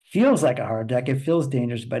 Feels like a heart attack. It feels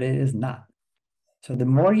dangerous, but it is not. So the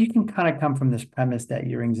more you can kind of come from this premise that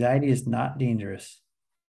your anxiety is not dangerous,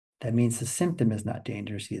 that means the symptom is not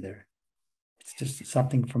dangerous either. It's just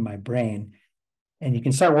something from my brain. And you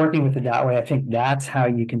can start working with it that way. I think that's how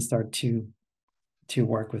you can start to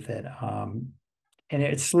work with it. And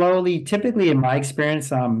it's slowly, typically in my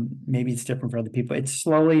experience, maybe it's different for other people. It's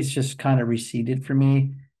just kind of receded for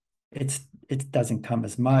me. It doesn't come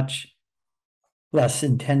as much, less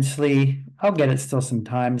intensely. I'll get it still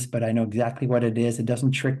sometimes, but I know exactly what it is. It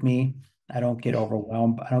doesn't trick me. I don't get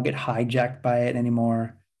overwhelmed. I don't get hijacked by it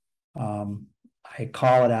anymore. Um, I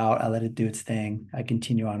call it out. I let it do its thing. I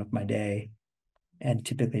continue on with my day, and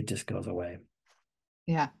typically it just goes away.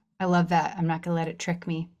 Yeah. I love that. I'm not gonna let it trick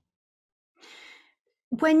me.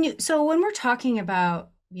 When we're talking about,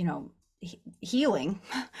 healing,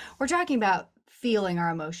 we're talking about feeling our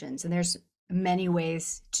emotions, and there's many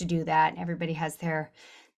ways to do that. Everybody has their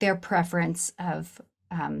preference of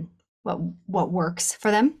what works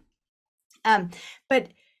for them. Um, but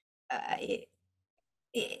uh,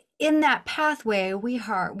 in that pathway, we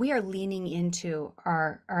are leaning into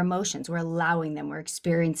our emotions. We're allowing them. We're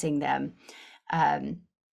experiencing them. Um,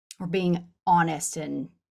 we're being honest and,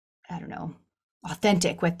 I don't know,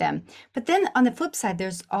 authentic with them. But then on the flip side,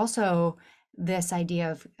 there's also this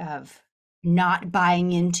idea of not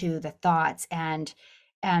buying into the thoughts and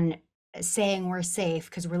saying we're safe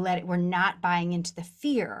because we're not buying into the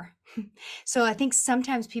fear. So I think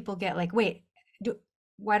sometimes people get like, wait, do,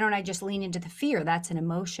 why don't I just lean into the fear? That's an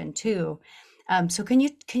emotion too. So can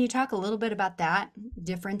you talk a little bit about that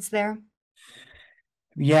difference there?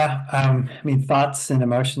 Yeah, I mean, thoughts and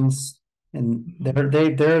emotions, and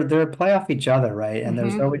Hmm. they're play off each other, right? And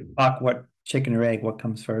there's Hmm. always talk, what chicken or egg, what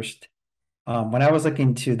comes first. When I was looking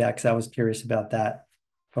into that, because I was curious about that,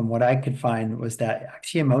 from what I could find was that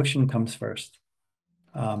actually emotion comes first.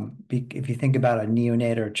 If you think about a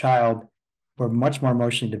neonate or a child, we're much more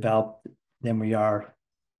emotionally developed than we are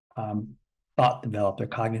um, thought developed or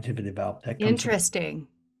cognitively developed. That comes from, Interesting.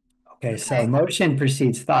 okay, so Okay. emotion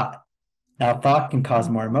precedes thought. Now, thought can cause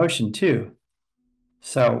more emotion too.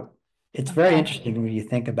 So it's very Okay. interesting when you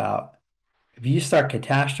think about, if you start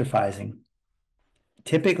catastrophizing,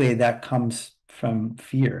 typically that comes from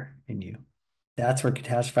fear in you. That's where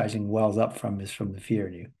catastrophizing wells up from, is from the fear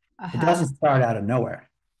in you. It Uh-huh. doesn't start out of nowhere.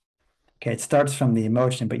 Okay, it starts from the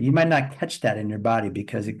emotion, but you might not catch that in your body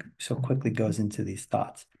because it so quickly goes into these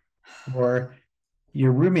thoughts. Or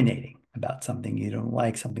you're ruminating about something you don't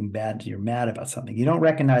like, something bad, you're mad about something. You don't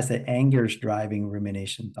recognize that anger is driving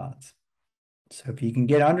rumination thoughts. So if you can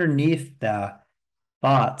get underneath the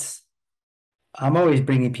thoughts, I'm always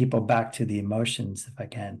bringing people back to the emotions if I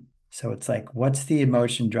can. So it's like, what's the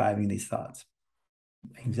emotion driving these thoughts?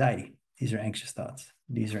 Anxiety. These are anxious thoughts.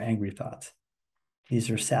 These are angry thoughts. These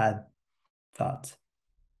are sad thoughts.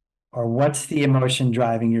 Or what's the emotion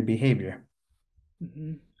driving your behavior?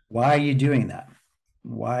 Hmm. Why are you doing that?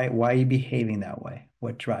 Why are you behaving that way?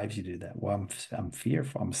 What drives you to do that? Well, I'm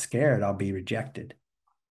fearful. I'm scared I'll be rejected,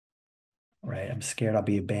 right? I'm scared I'll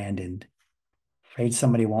be abandoned. Afraid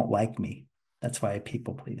somebody won't like me. That's why I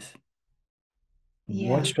people please. Yeah.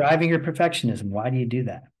 What's driving your perfectionism? Why do you do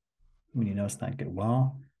that when you know it's not good?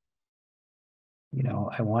 Well,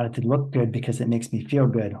 I want it to look good because it makes me feel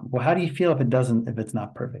good. Well, how do you feel if it doesn't, if it's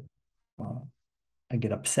not perfect? Well, I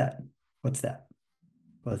get upset. What's that?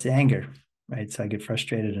 Well, it's anger, right? So I get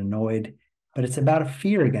frustrated, annoyed, but it's about a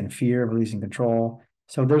fear again, fear of losing control.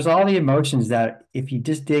 So there's all the emotions that if you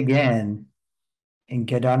just dig in and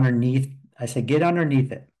get underneath, I say, get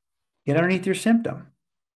underneath it, get underneath your symptom.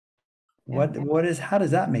 Yeah. How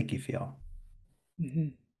does that make you feel? Hmm.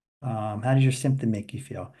 How does your symptom make you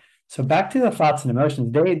feel? So back to the thoughts and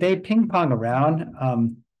emotions, they ping pong around.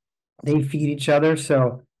 They feed each other.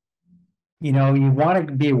 So, you want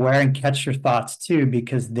to be aware and catch your thoughts too,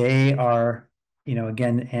 because they are,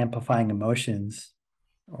 again, amplifying emotions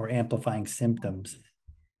or amplifying symptoms.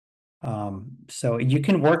 So you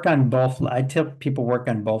can work on both. I tell people work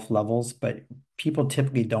on both levels, but people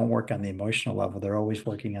typically don't work on the emotional level. They're always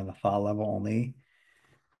working on the thought level only.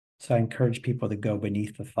 So I encourage people to go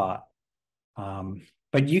beneath the thought.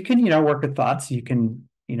 But you can, work with thoughts. You can,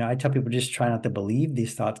 I tell people just try not to believe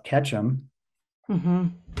these thoughts, catch them. Hmm.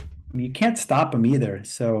 I mean, you can't stop them either.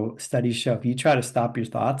 So studies show if you try to stop your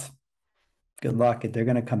thoughts, good luck. They're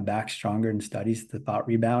going to come back stronger in studies. The thought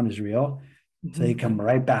rebound is real. So Hmm. they come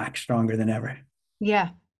right back stronger than ever. Yeah.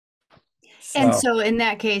 And So so in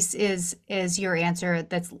that case is your answer,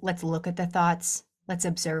 that's let's look at the thoughts, let's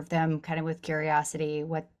observe them kind of with curiosity.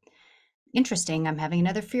 What interesting, I'm having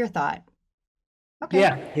another fear thought. Okay.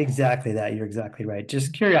 yeah, exactly that. You're exactly right.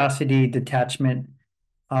 Just curiosity, detachment.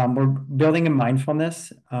 We're building a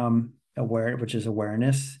mindfulness, which is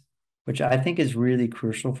awareness, which I think is really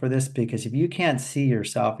crucial for this, because if you can't see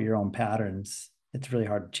yourself, your own patterns, it's really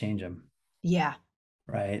hard to change them, Yeah.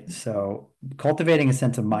 right? So cultivating a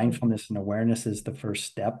sense of mindfulness and awareness is the first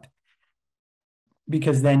step,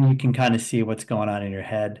 because then you can kind of see what's going on in your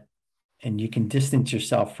head and you can distance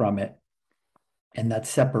yourself from it. And that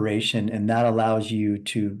separation, and that allows you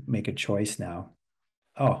to make a choice now.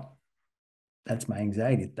 Oh, that's my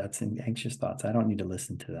anxiety. That's anxious thoughts. I don't need to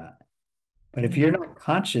listen to that. But if you're Yeah. not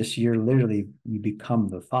conscious, you become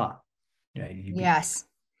the thought. Yeah, Yes.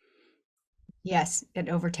 Yes, it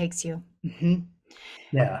overtakes you. Hmm.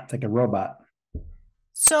 yeah, it's like a robot.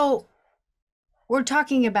 So we're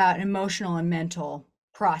talking about emotional and mental.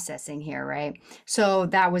 processing here, right? So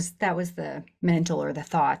that was the mental or the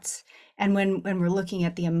thoughts. And when we're looking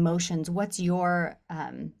at the emotions, what's your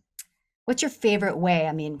favorite way?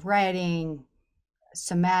 I mean, writing,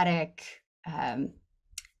 somatic, I'm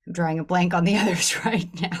drawing a blank on the others right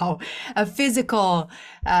now. A physical,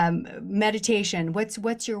 meditation.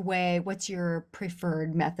 What's your way? What's your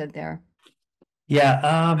preferred method there?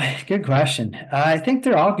 Yeah, good question. I think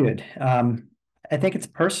they're all good. I think it's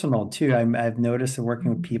personal too. I've noticed in working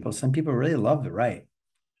with people, some people really love to write.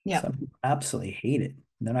 Yep. Some people absolutely hate it.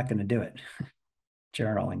 They're not going to do it.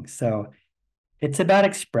 Journaling. So it's about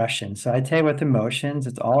expression. So I tell you with emotions,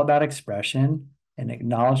 it's all about expression and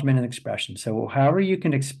acknowledgement and expression. So however you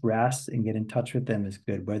can express and get in touch with them is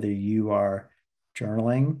good, whether you are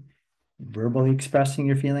journaling, verbally expressing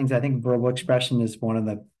your feelings. I think verbal expression is one of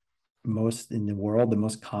the most in the world, the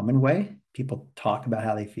most common way people talk about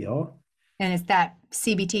how they feel. And is that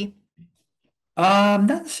CBT? Not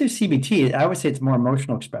necessarily CBT. I would say it's more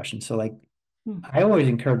emotional expression. So like Hmm. I always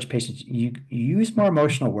encourage patients, you use more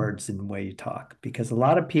emotional words in the way you talk because a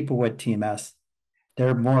lot of people with TMS,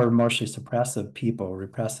 they're more emotionally suppressive people,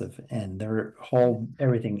 repressive, and their whole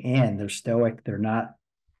everything in, they're stoic, they're not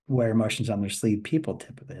wear emotions on their sleeve people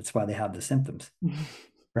typically. That's why they have the symptoms.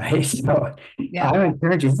 Right. So Yeah. I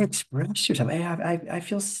encourage you to express yourself. Hey, I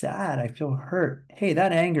feel sad. I feel hurt. Hey,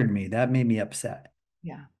 that angered me. That made me upset.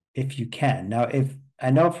 Yeah. If you can. Now, if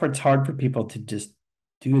I know it's hard for people to just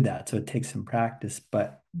do that, so it takes some practice,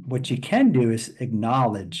 but what you can do is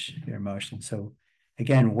acknowledge your emotions. So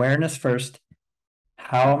again, awareness first.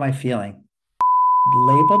 How am I feeling?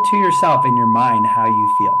 Label to yourself in your mind how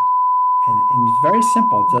you feel. And it's very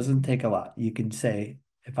simple. It doesn't take a lot. You can say,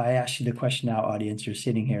 if I ask you the question now, audience, you're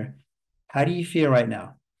sitting here, how do you feel right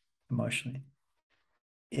now emotionally?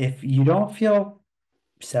 If you don't feel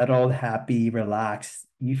settled, happy, relaxed,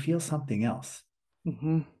 you feel something else.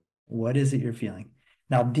 Hmm. What is it you're feeling?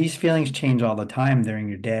 Now, these feelings change all the time during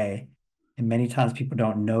your day. And many times people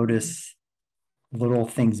don't notice little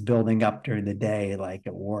things building up during the day, like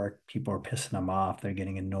at work, people are pissing them off, they're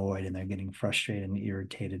getting annoyed and they're getting frustrated and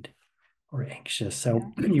irritated or anxious. Yeah.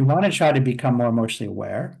 So you want to try to become more emotionally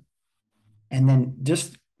aware and then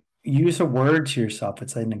just use a word to yourself.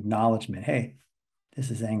 It's an acknowledgement. Hey,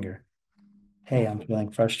 this is anger. Hey, I'm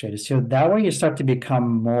feeling frustrated. So that way you start to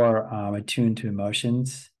become more attuned to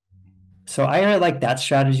emotions. So I really like that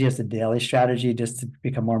strategy as a daily strategy, just to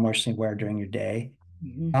become more emotionally aware during your day.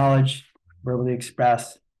 Hmm. Knowledge, verbally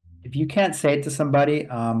express. If you can't say it to somebody,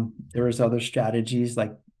 there is other strategies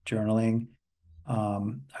like journaling.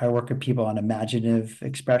 I work with people on imaginative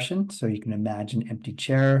expression. So you can imagine empty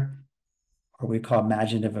chair, or we call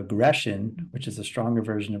imaginative aggression, which is a stronger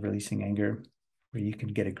version of releasing anger, where you can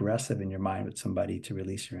get aggressive in your mind with somebody to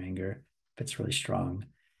release your anger if it's really strong.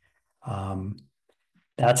 Um,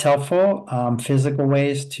 that's helpful. Physical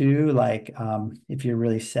ways too, like if you're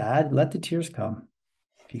really sad, let the tears come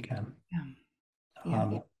if you can. Yeah. Yeah.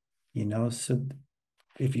 Um, so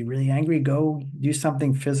if you're really angry, go do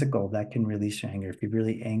something physical that can release your anger. If you're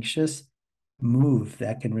really anxious, move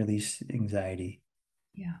that can release anxiety.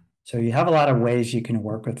 Yeah. So you have a lot of ways you can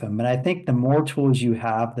work with them. And I think the more tools you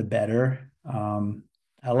have, the better.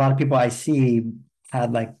 A lot of people I see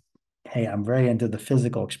had like, hey, I'm very into the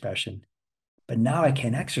physical expression, but now I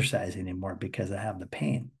can't exercise anymore because I have the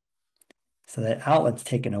pain. So that outlet's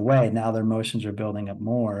taken away. Now their emotions are building up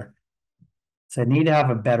more. So I need to have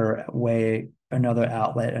a better way, another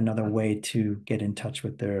outlet, another way to get in touch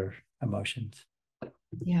with their emotions.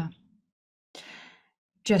 Yeah.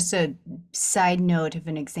 Just a side note of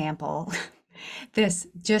an example. This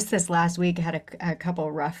last week, I had a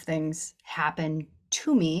couple rough things happen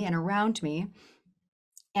to me and around me.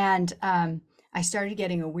 And I started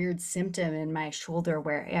getting a weird symptom in my shoulder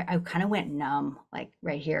where I kind of went numb, like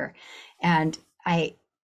right here. And I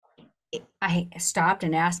I stopped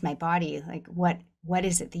and asked my body, like, what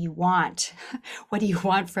is it that you want? What do you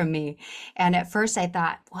want from me? And at first I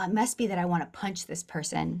thought, well, it must be that I want to punch this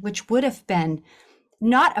person, which would have been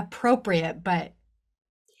not appropriate, but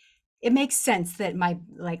it makes sense that my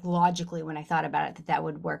like logically when I thought about it that that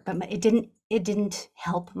would work, but it didn't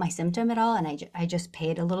help my symptom at all. And I just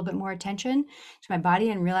paid a little bit more attention to my body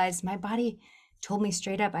and realized my body told me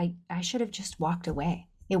straight up I should have just walked away.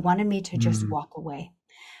 It wanted me to just Mm, walk away.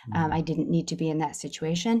 mm, I didn't need to be in that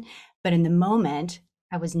situation. But in the moment,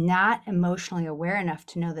 I was not emotionally aware enough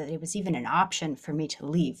to know that it was even an option for me to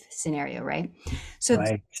leave the scenario, right? So,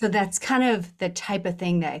 right. so that's kind of the type of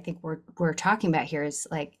thing that I think we're talking about here is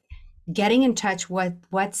like getting in touch.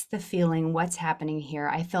 What's the feeling? What's happening here?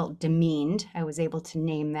 I felt demeaned. I was able to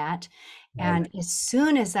name that, Right. And as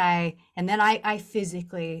soon as and then I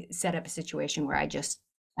physically set up a situation where I just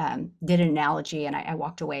did an analogy and I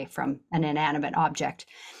walked away from an inanimate object.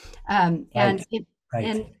 Um, and Right. it, Right.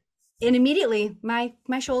 and, and immediately my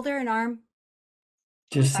shoulder and arm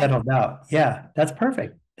was Just fine. settled out. Yeah, that's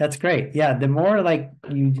perfect. That's great. Yeah, the more like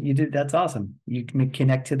you do, that's awesome. You can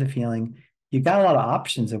connect to the feeling. You got a lot of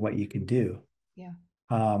options of what you can do. Yeah.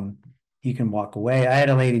 Um, you can walk away. I had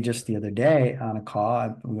a lady just the other day on a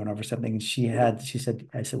call. We went over something, and she said,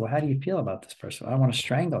 I said, well, how do you feel about this person? I want to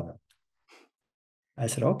strangle her. I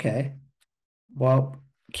said, okay. Well,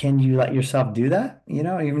 can you let yourself do that? You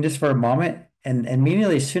know, even just for a moment. And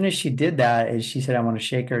immediately, as soon as she did that, and she said, I want to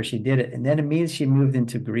shake her, she did it. And then immediately she moved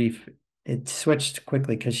into grief. It switched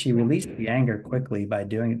quickly because she released the anger quickly by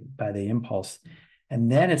doing it by the impulse.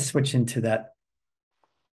 And then it switched into that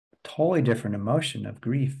totally different emotion of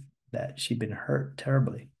grief that she'd been hurt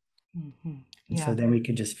terribly. And so Yeah. then we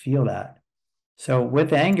could just feel that. So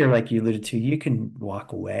with anger, like you alluded to, you can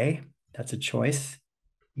walk away. That's a choice.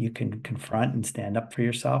 You can confront and stand up for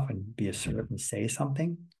yourself and be assertive and say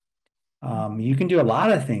something. You can do a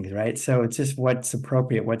lot of things, right? So it's just what's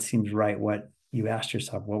appropriate, what seems right, what you asked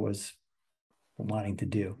yourself, what was wanting to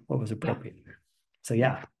do, what was Yeah. appropriate. So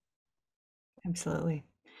Yeah. yeah, Absolutely.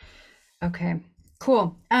 Okay.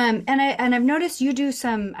 Cool. And I've noticed you do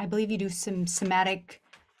some, I believe you do some somatic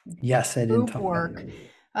yes, I didn't group talk about work.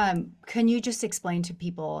 it. Can you just explain to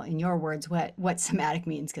people in your words what somatic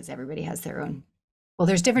means? Because everybody has their own. Well,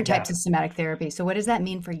 there's different Yeah. types of somatic therapy. So what does that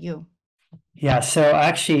mean for you? Yeah. So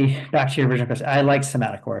actually, back to your original question, I like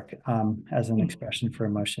somatic work as an Mm. expression for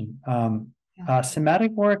emotion. Yeah.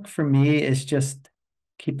 Somatic work for me is just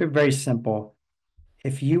keep it very simple.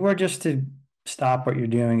 If you were just to stop what you're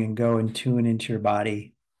doing and go and tune into your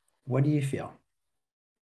body, what do you feel?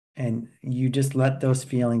 And you just let those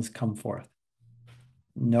feelings come forth.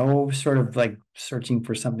 No sort of like searching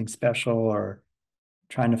for something special or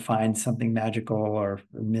trying to find something magical or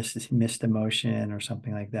missed emotion or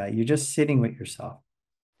something like that. You're just sitting with yourself.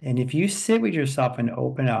 And if you sit with yourself and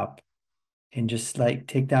open up and just like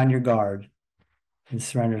take down your guard and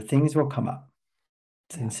surrender, things will come up.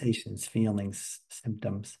 Yeah. Sensations, feelings,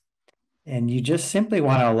 symptoms. And you just simply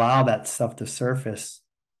want to allow that stuff to surface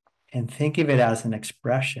and think of it as an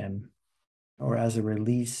expression or as a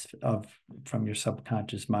release of from your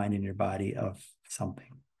subconscious mind and your body of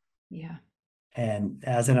something. Yeah. And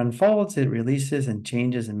as it unfolds, it releases and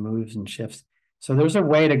changes and moves and shifts. So there's a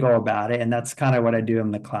way to go about it. And that's kind of what I do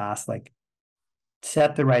in the class, like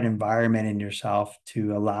set the right environment in yourself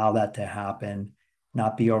to allow that to happen,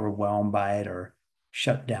 not be overwhelmed by it or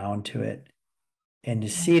shut down to it, and to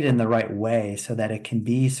Yeah. see it in the right way so that it can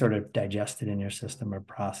be sort of digested in your system or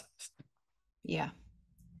processed. Yeah.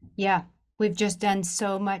 Yeah. We've just done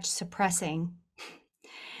so much suppressing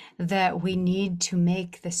that we need to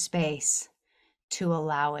make the space to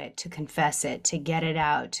allow it, to confess it, to get it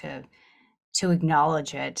out, to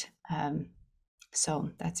acknowledge it.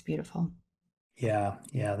 So that's beautiful. Yeah,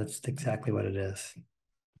 yeah, that's exactly what it is.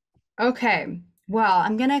 Okay. Well,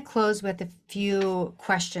 I'm going to close with a few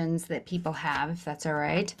questions that people have, if that's all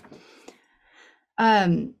right.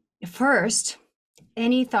 First,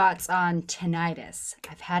 any thoughts on tinnitus?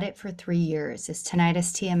 I've had it for 3 years. Is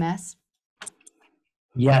tinnitus TMS?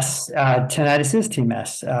 Yes, tinnitus is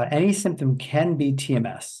TMS. Any symptom can be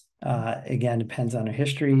TMS. Again, depends on a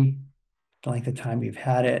history, the length of time you've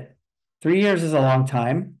had it. 3 years is a long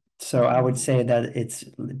time. So I would say that it's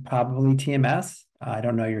probably TMS. I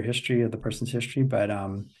don't know your history of the person's history, but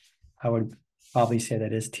I would probably say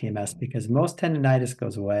that is TMS because most tendonitis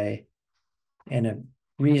goes away in a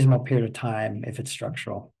reasonable period of time if it's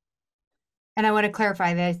structural. And I want to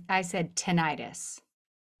clarify that I said tinnitus,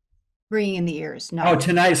 ringing in the ears, Oh, not.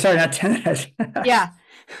 tinnitus, sorry, not tinnitus. Yeah.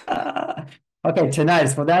 Uh, okay,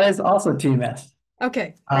 tinnitus. Well, that is also TMS.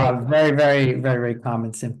 Okay, great. Very, very, very, very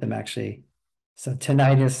common symptom, actually. So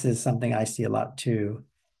tinnitus is something I see a lot too.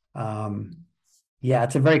 Yeah,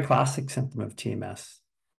 it's a very classic symptom of TMS,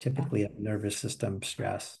 Yeah. typically of nervous system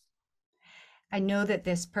stress. I know that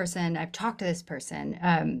this person, I've talked to this person,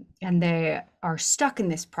 and they are stuck in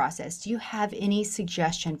this process. Do you have any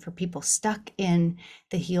suggestion for people stuck in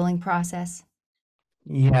the healing process?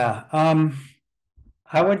 Yeah,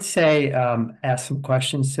 I would say ask some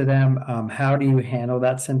questions to them. How do you handle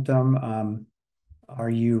that symptom? Are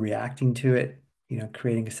you reacting to it? You know,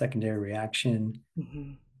 creating a secondary reaction.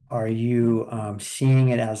 Mhm. Are you seeing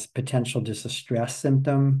it as potential just a stress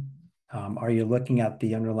symptom? Are you looking at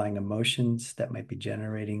the underlying emotions that might be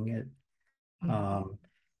generating it? Yeah. Um,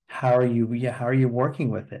 how are you working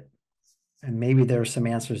with it? And maybe there are some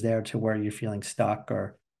answers there to where you're feeling stuck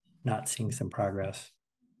or not seeing some progress.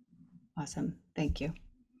 Awesome. Thank you.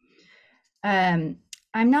 Um,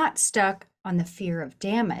 I'm not stuck on the fear of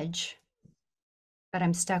damage, but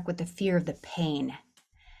I'm stuck with the fear of the pain.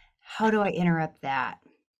 How do I interrupt that?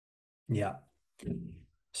 Yeah.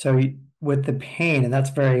 So with the pain, and that's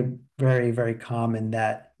very, very, very common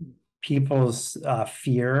that people's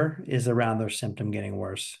fear is around their symptom getting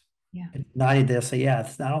worse. Yeah. Not they'll say, yeah,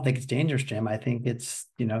 I don't think it's dangerous, Jim. I think it's,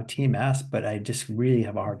 TMS, but I just really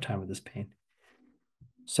have a hard time with this pain.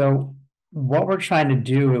 So what we're trying to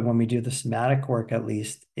do when we do the somatic work, at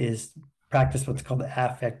least, is practice what's called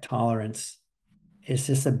affect tolerance. It's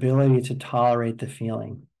this ability to tolerate the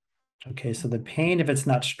feeling. Okay, so the pain, if it's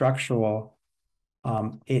not structural,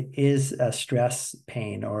 it is a stress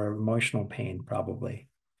pain or emotional pain, probably,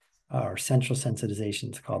 or central sensitization,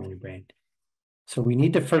 it's called in your brain. So we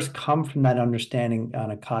need to first come from that understanding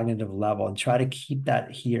on a cognitive level and try to keep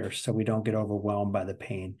that here so we don't get overwhelmed by the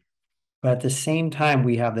pain. But at the same time,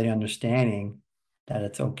 we have the understanding that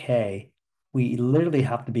it's okay. We literally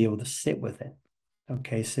have to be able to sit with it.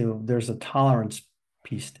 Okay, so there's a tolerance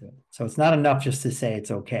piece to it. So it's not enough just to say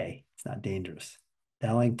it's okay. It's not dangerous. That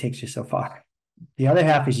only takes you so far. The other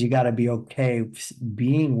half is you got to be okay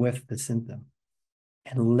being with the symptom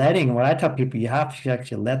and letting, what I tell people, you have to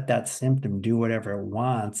actually let that symptom do whatever it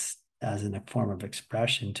wants as in a form of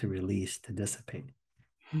expression to release, to dissipate.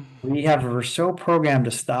 We're so programmed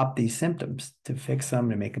to stop these symptoms, to fix them,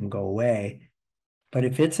 to make them go away. But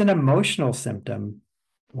if it's an emotional symptom,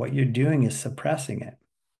 what you're doing is suppressing it.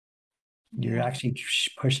 You're Yeah. actually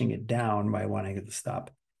pushing it down by wanting it to stop.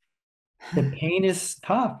 The pain is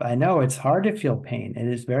tough. I know it's hard to feel pain. It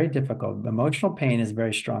is very difficult. Emotional pain is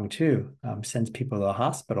very strong too. Sends people to the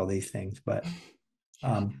hospital, these things, but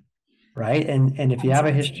right. And if you have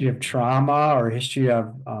a history of trauma or a history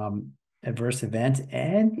of adverse events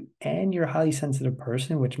and you're a highly sensitive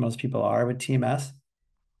person, which most people are with TMS,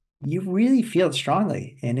 you really feel it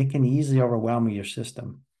strongly and it can easily overwhelm your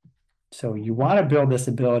system. So you want to build this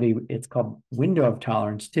ability, it's called window of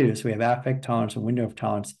tolerance too. So we have affect tolerance and window of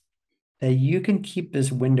tolerance, that you can keep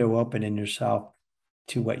this window open in yourself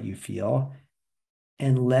to what you feel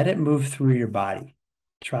and let it move through your body.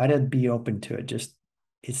 Try to be open to it.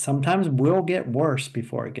 It sometimes will get worse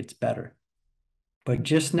before it gets better. But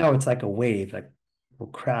just know it's like a wave, like will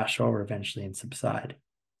crash over eventually and subside.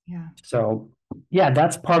 Yeah. So yeah,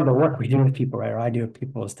 that's part of the work we do with people, right? Or I do with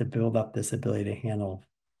people, is to build up this ability to handle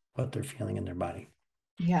what they're feeling in their body.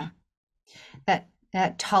 Yeah.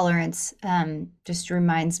 That tolerance just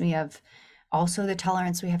reminds me of also the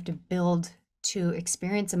tolerance we have to build to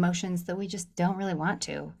experience emotions that we just don't really want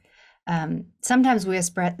to. Sometimes we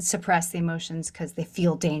suppress the emotions because they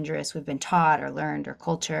feel dangerous. We've been taught or learned, or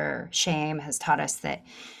culture, or shame has taught us that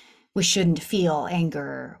we shouldn't feel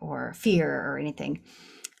anger or fear or anything.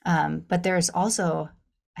 But there's also,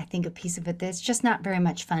 I think, a piece of it that's just not very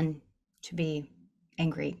much fun to be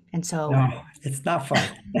angry. And so, No, it's not fun.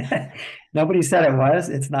 Nobody said it was.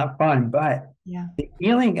 It's not fun, but yeah, the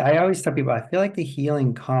healing, I always tell people, I feel like the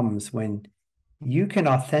healing comes when you can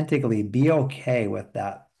authentically be okay with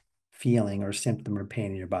that feeling or symptom or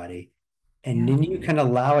pain in your body. And yeah, then you can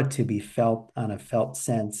allow it to be felt on a felt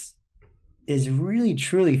sense, is really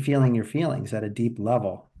truly feeling your feelings at a deep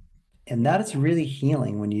level. And yeah. that is really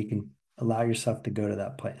healing when you can allow yourself to go to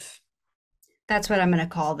that place. That's what I'm going to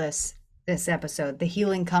call this episode. The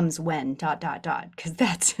healing comes when dot dot dot, because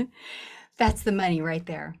that's the money right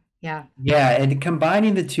there. Yeah, Yeah, and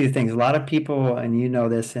combining the two things, a lot of people, and you know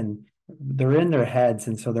this, and they're in their heads,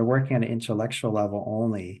 and so they're working on an intellectual level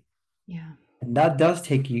only. yeah, And that does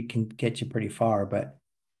can get you pretty far, but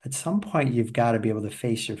at some point you've got to be able to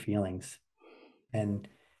face your feelings. And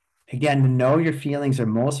again, to know your feelings are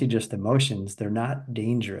mostly just emotions. They're not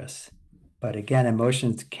dangerous. But again,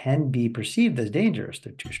 emotions can be perceived as dangerous.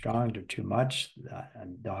 They're too strong, they're too much.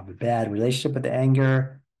 They'll have a bad relationship with the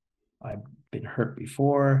anger. I've been hurt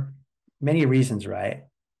before. Many reasons, right?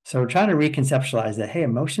 So we're trying to reconceptualize that, hey,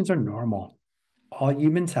 emotions are normal. All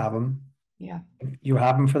humans have them. yeah. You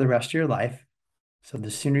have them for the rest of your life. So the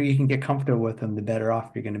sooner you can get comfortable with them, the better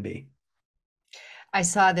off you're going to be. I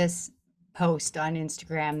saw this post on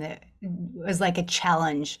Instagram that was like a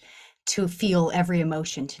challenge to feel every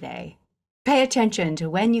emotion today. Pay attention to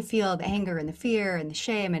when you feel the anger and the fear and the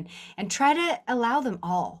shame, and try to allow them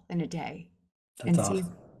all in a day That's and see.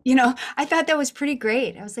 awesome. I thought that was pretty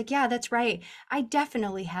great. I was like, yeah, that's right. I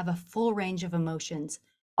definitely have a full range of emotions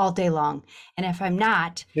all day long. And if I'm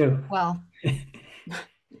not, Too. well,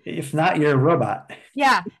 If not, you're a robot.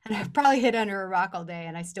 yeah, and I've probably hid under a rock all day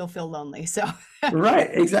and I still feel lonely. So, Right,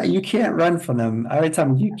 exactly. You can't run from them. I would tell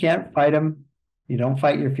them you can't fight them. You don't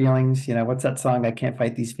fight your feelings. What's that song? I can't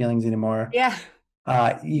fight these feelings anymore. yeah,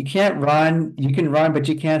 You can't run. You can run, but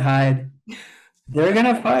you can't hide. They're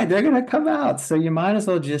gonna fight. They're gonna come out. So you might as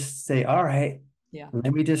well just say, all right, Yeah.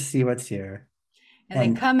 let me just see what's here. And they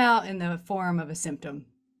And come out in the form of a symptom.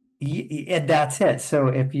 that's it. So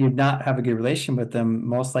if you not have a good relation with them,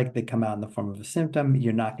 most likely they come out in the form of a symptom.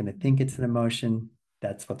 You're not going to think it's an emotion.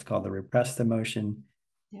 That's what's called a repressed emotion.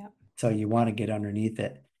 Yeah. So you want to get underneath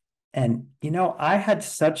it. And I had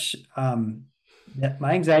such that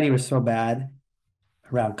my anxiety was so bad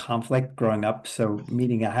around conflict growing up. So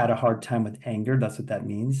meaning I had a hard time with anger. That's what that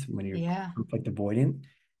means when you're Yeah. conflict avoidant.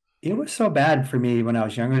 It was so bad for me when I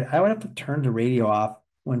was younger. I would have to turn the radio off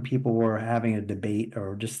when people were having a debate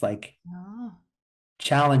or just like Oh,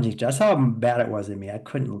 challenging. That's how bad it was in me. I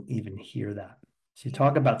couldn't even hear that. So you yeah.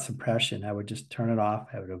 talk about suppression, I would just turn it off.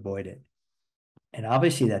 I would avoid it. And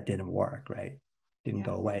obviously that didn't work, right? Didn't Yeah.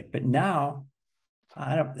 go away. But now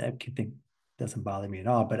that thing doesn't bother me at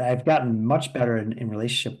all. But I've gotten much better in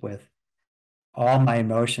relationship with all my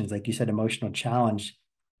emotions. Like you said, emotional challenge.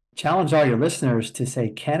 Challenge all your listeners to say,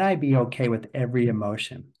 can I be okay with every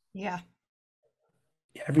emotion? Yeah.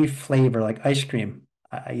 Every flavor, like ice cream.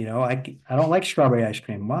 I don't like strawberry ice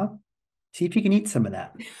cream. Well, see if you can eat some of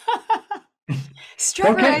that.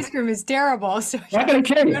 Strawberry Okay, ice cream is terrible. So not yeah, going to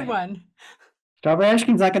that's a kill you. good one. Strawberry ice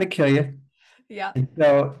cream's not going to kill you. Yeah. And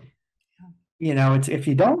so, it's if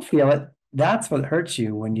you don't feel it, that's what hurts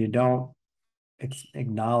you when you don't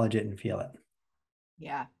acknowledge it and feel it.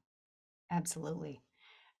 Yeah. Absolutely.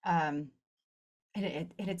 Um, and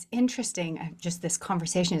it's interesting. Just this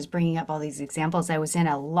conversation is bringing up all these examples. I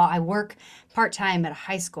work part time at a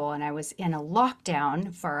high school, and I was in a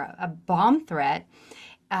lockdown for a bomb threat.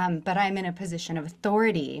 But I'm in a position of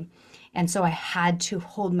authority. And so I had to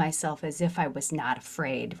hold myself as if I was not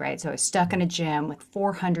afraid, right? So I was stuck in a gym with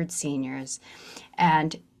 400 seniors,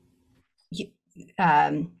 and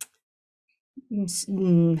um,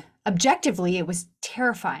 objectively, it was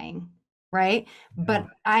terrifying, right? Yeah. But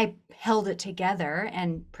I held it together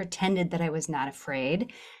and pretended that I was not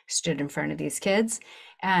afraid, stood in front of these kids,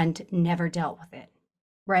 and never dealt with it,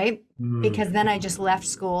 right? Mm, Because then I just left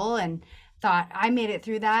school and thought I made it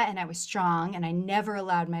through that and I was strong, and I never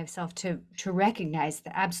allowed myself to recognize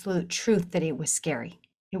the absolute truth that it was scary.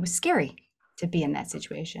 It was scary to be in that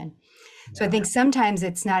situation. So I yeah. think sometimes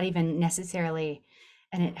it's not even necessarily,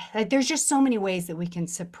 and like, there's just so many ways that we can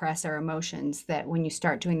suppress our emotions, that when you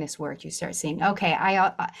start doing this work, you start seeing, okay,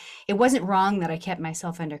 it wasn't wrong that I kept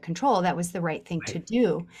myself under control. That was the right thing to Right.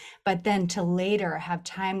 do. But then to later have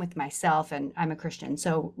time with myself, and I'm a Christian,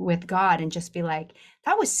 so with God, and just be like,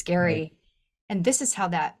 that was Right. scary. And this is how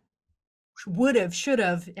that would have, should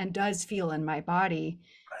have, and does feel in my body,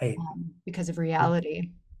 Right. because of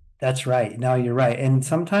reality. That's right. No, you're right. And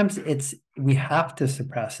sometimes we have to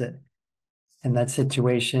suppress it in that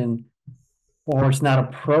situation, or it's not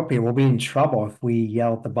appropriate. We'll be in trouble if we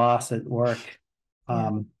yell at the boss at work,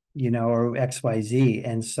 Yeah. or XYZ.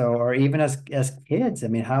 And so, or even as kids, I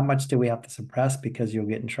mean, how much do we have to suppress because you'll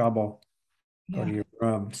get in trouble? Go to Yeah. your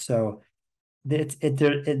room. So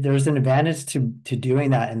there's an advantage to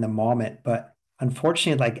doing that in the moment, but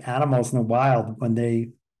unfortunately, like animals in the wild, when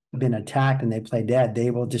they've been attacked and they play dead,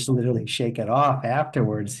 they will just literally shake it off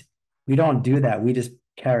afterwards. We don't do that. We just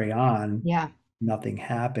carry on. Yeah. Nothing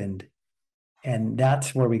happened. And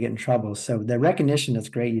that's where we get in trouble. So the recognition, that's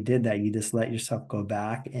great. You did that. You just let yourself go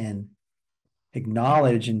back and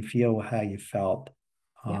acknowledge and feel how you felt.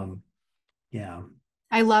 Yeah. Yeah.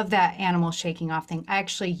 I love that animal shaking off thing. I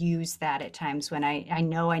actually use that at times when I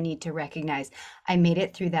know I need to recognize I made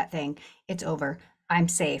it through that thing. It's over. I'm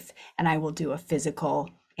safe. And I will do a physical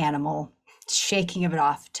animal shaking of it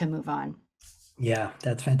off to move on. Yeah.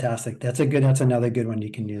 That's fantastic. That's another good one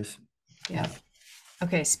you can use. Yeah. Yeah.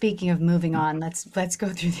 Okay. Speaking of moving on, let's go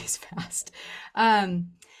through these fast. Um,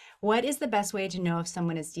 what is the best way to know if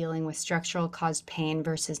someone is dealing with structural caused pain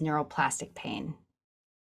versus neuroplastic pain?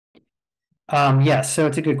 Yeah, so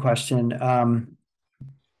it's a good question.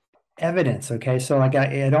 Evidence, okay. So like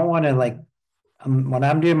I don't want to like when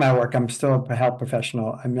I'm doing my work, I'm still a health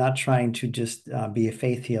professional. I'm not trying to just be a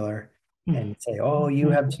faith healer and say, oh, you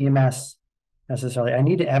Mhm. have TMS necessarily. I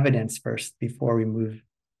need evidence first before we move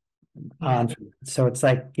Yeah. on from it. So it's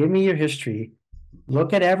like, give me your history,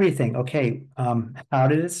 look at everything. Okay, how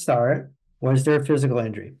did it start? Was there a physical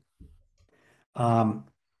injury? Um,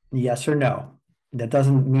 yes or no. That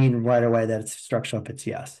doesn't mean right away that it's structural if it's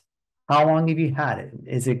yes. How long have you had it?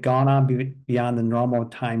 Is it gone on beyond the normal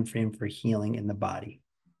time frame for healing in the body?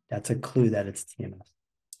 That's a clue that it's TMS.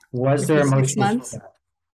 Was Which there is six emotional months? stress?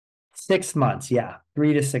 6 months, yeah,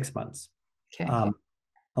 3 to 6 months. Okay. Um,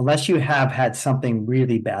 Unless you have had something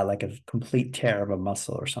really bad, like a complete tear of a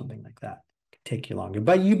muscle or something like that. take you longer,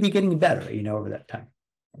 but you'd be getting better, over that time.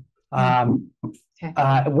 Yeah.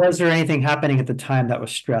 Okay. Was there anything happening at the time that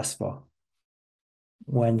was stressful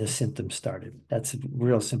when the symptoms started? That's a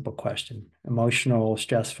real simple question. Emotional,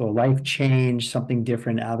 stressful, life change, something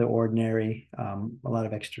different, out of the ordinary, a lot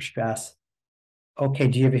of extra stress. Okay,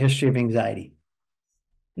 do you have a history of anxiety?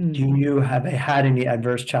 Do you have had any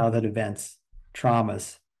adverse childhood events,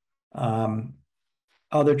 traumas,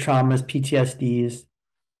 other traumas, PTSDs,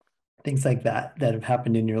 things like that that have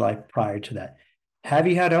happened in your life prior to that? Have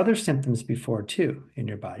you had other symptoms before too in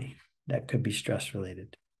your body that could be stress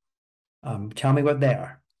related? Tell me what they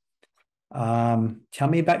are. Tell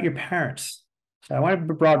me about your parents. So I want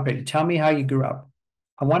a broad picture. Tell me how you grew up.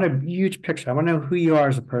 I want a huge picture. I want to know who you are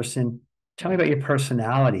as a person. Tell me about your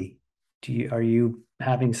personality. Are you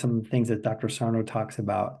having some things that Dr. Sarno talks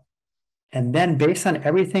about? And then based on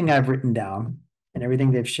everything I've written down and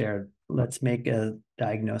everything they've shared, let's make a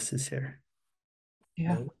diagnosis here.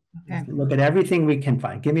 Yeah. Okay. Look at everything we can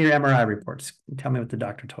find. Give me your MRI reports. Tell me what the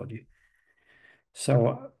doctor told you.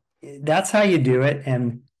 So that's how you do it.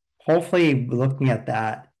 And hopefully looking at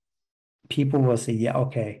that, people will say, yeah,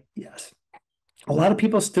 okay, yes. A lot of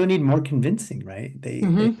people still need more convincing, right? They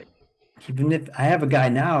even if I have a guy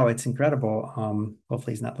now, it's incredible.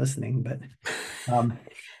 Hopefully he's not listening, but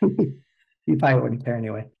he probably wouldn't care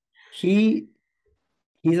anyway. He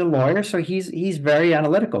he's a lawyer, so he's very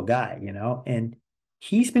analytical guy, and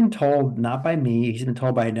he's been told, not by me, he's been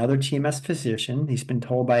told by another TMS physician, he's been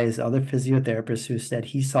told by his other physiotherapist who said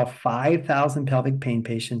he saw 5,000 pelvic pain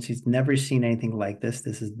patients. He's never seen anything like this.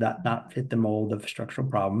 This is not fit the mold of a structural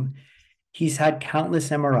problem. He's had countless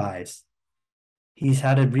MRIs. He's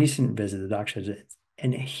had a recent visit, the doctor said,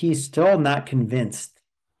 and he's still not convinced.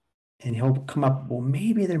 And he'll come up, well,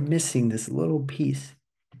 maybe they're missing this little piece.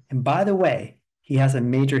 And by the way, he has a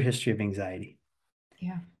major history of anxiety.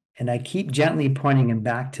 Yeah. And I keep gently pointing him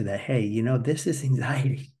back to that. Hey, this is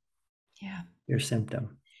anxiety. Yeah. Your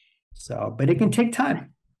symptom. So, but it can take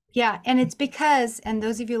time. Yeah. And it's because, and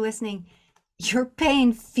those of you listening, your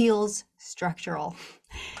pain feels structural.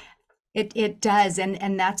 It does.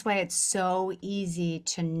 And that's why it's so easy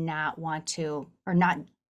to not want to, or not,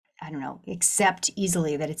 I don't know, accept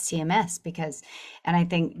easily that it's TMS because, and I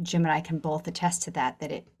think Jim and I can both attest to that,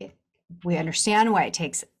 we understand why it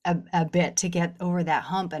takes a bit to get over that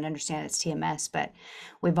hump and understand it's TMS, but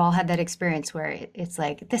we've all had that experience where it's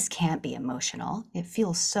like, this can't be emotional. It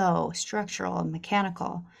feels so structural and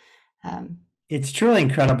mechanical. It's truly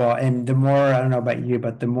incredible. And the more, I don't know about you,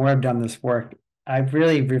 but the more I've done this work, I've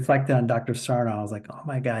really reflected on Dr. Sarno. I was like, oh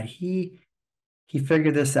my God, he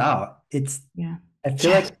figured this out. Yeah. I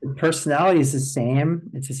feel like the personality is the same.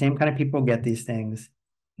 It's the same kind of people get these things.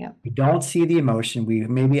 Yeah. We don't see the emotion.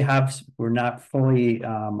 We're not fully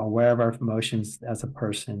aware of our emotions as a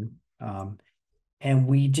person. And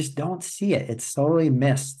we just don't see it. It's totally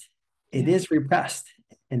missed. It is repressed.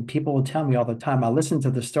 And people will tell me all the time, I listen to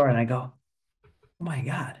the story and I go, oh my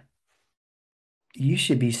God, you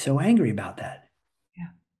should be so angry about that. Yeah.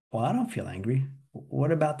 Well, I don't feel angry.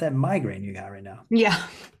 What about that migraine you got right now? Yeah.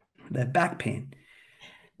 That back pain.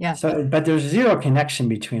 Yeah. So, but there's zero connection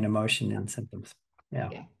between emotion and symptoms. Yeah.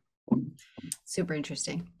 Super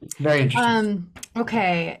interesting. Very interesting.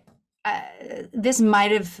 Okay. This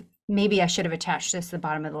maybe I should have attached this to the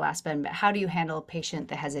bottom of the last button, but how do you handle a patient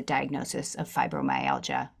that has a diagnosis of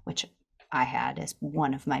fibromyalgia, which I had as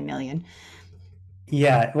one of my million?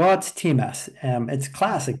 Yeah, well, it's TMS. It's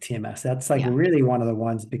classic TMS. That's like really one of the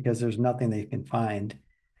ones because there's nothing that you can find.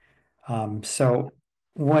 So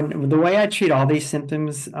the way I treat all these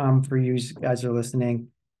symptoms for you guys are listening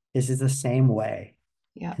is the same way.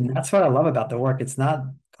 Yeah. And that's what I love about the work. It's not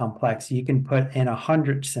complex. You can put in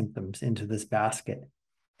 100 symptoms into this basket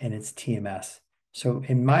and it's TMS. So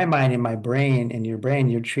in my mind, in my brain, in your brain,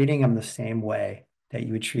 you're treating them the same way that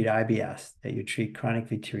you would treat IBS, that you treat chronic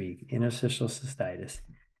fatigue, interstitial cystitis,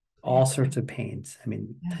 all sorts of pains. I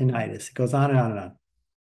mean, tinnitus, it goes on and on and on.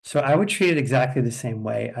 So I would treat it exactly the same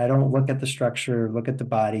way. I don't look at the structure, look at the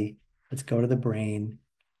body. Let's go to the brain.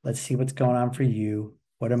 Let's see what's going on for you,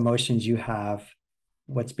 what emotions you have,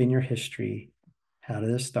 what's been your history, how did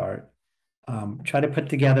it start? Try to put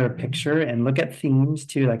together a picture and look at themes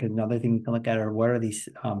too. Like another thing you can look at are what are these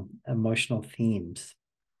emotional themes?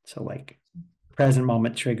 So like present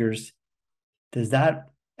moment triggers. Does that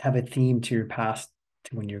have a theme to your past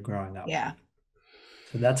to when you're growing up? Yeah.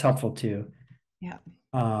 So that's helpful too. Yeah.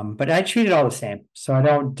 But I treat it all the same. So I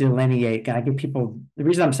don't delineate. I get people, the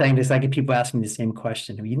reason I'm saying this, I get people asking me the same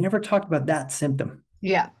question. You never talked about that symptom.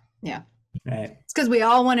 Yeah. Yeah. Right. It's because we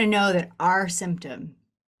all want to know that our symptom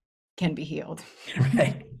can be healed.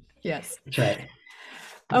 Right. Yes. That's right.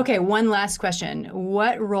 Okay, one last question.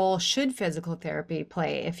 What role should physical therapy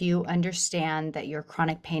play if you understand that your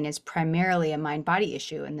chronic pain is primarily a mind-body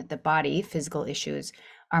issue and that the body, physical issues,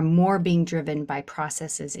 are more being driven by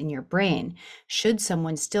processes in your brain? Should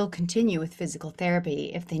someone still continue with physical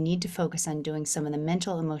therapy if they need to focus on doing some of the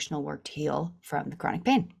mental, emotional work to heal from the chronic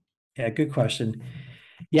pain? Yeah, good question.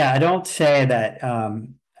 Yeah, I don't say that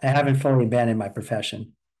I haven't fully abandoned my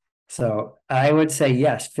profession. So I would say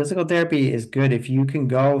yes, physical therapy is good if you can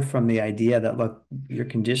go from the idea that, look, your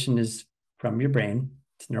condition is from your brain,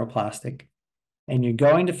 it's neuroplastic, and you're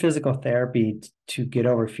going to physical therapy to get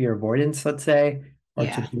over fear avoidance, let's say, or to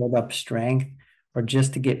Yeah, build up strength, or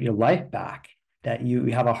just to get your life back, that you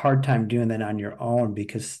have a hard time doing that on your own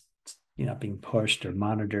because you're not being pushed or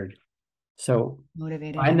monitored. So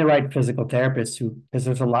motivated. find the right physical therapist who, because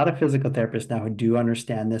there's a lot of physical therapists now who do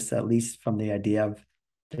understand this, at least from the idea of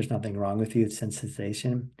there's nothing wrong with you, it's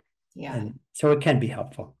sensitization. Yeah, And so it can be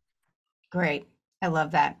helpful. great. I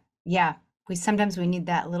love that. Yeah, we need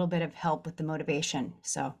that little bit of help with the motivation.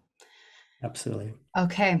 So, Absolutely.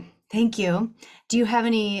 okay, thank you. Do you have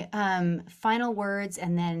any final words?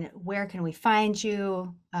 And then where can we find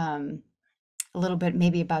you? A little bit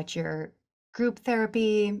maybe about your group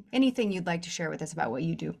therapy, anything you'd like to share with us about what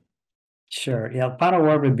you do. Sure. Yeah. Final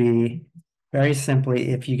word would be very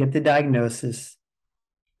simply, if you get the diagnosis,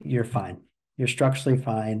 you're fine. You're structurally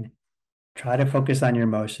fine. Try to focus on your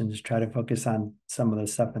emotions. Try to focus on some of the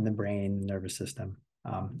stuff in the brain, nervous system.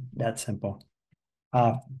 That's simple.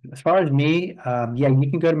 Uh, as far as me, yeah, you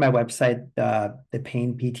can go to my website,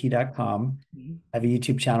 thepainpt.com. Mhm. I have a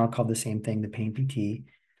YouTube channel called the same thing, The Pain PT.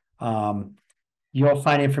 Um, you'll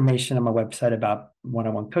find information on my website about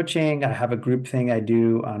one-on-one coaching. I have a group thing I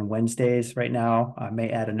do on Wednesdays right now. I may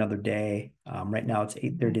add another day. Right now it's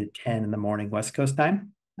 8:30 to 10 in the morning, West Coast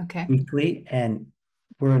time, Okay. weekly. And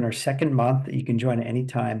we're in our second month. You can join at any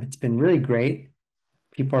time. It's been really great.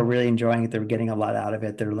 People are really enjoying it. They're getting a lot out of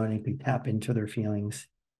it. They're learning to tap into their feelings.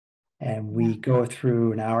 And Yeah. we go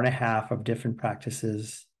through an hour and a half of different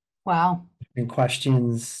practices Wow. and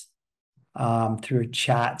questions through a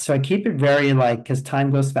chat. So I keep it very like, because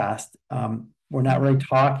time goes fast. We're not really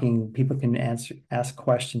talking. People can ask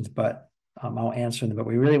questions, but I'll answer them. But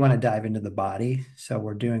we really want to dive into the body. So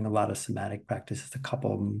we're doing a lot of somatic practices, a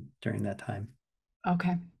couple of them during that time.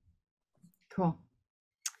 Okay. Cool.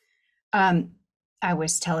 Um, I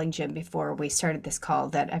was telling Jim before we started this call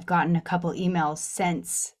that I've gotten a couple emails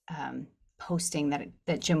since posting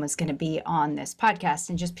that Jim was going to be on this podcast,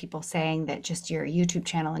 and just people saying that just your YouTube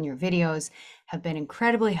channel and your videos have been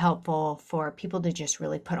incredibly helpful for people to just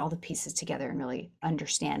really put all the pieces together and really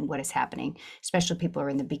understand what is happening, especially people who are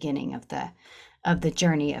in the beginning of the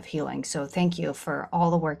journey of healing. So thank you for all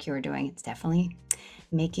the work you are doing. It's definitely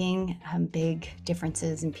making big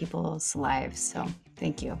differences in people's lives. So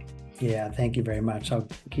thank you. Yeah, thank you very much. I'll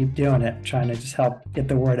keep doing it, trying to just help get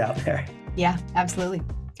the word out there. Yeah, absolutely.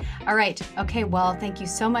 All right. Okay. Well, thank you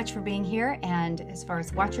so much for being here. And as far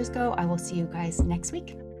as watchers go, I will see you guys next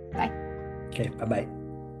week. Bye. Okay, bye-bye.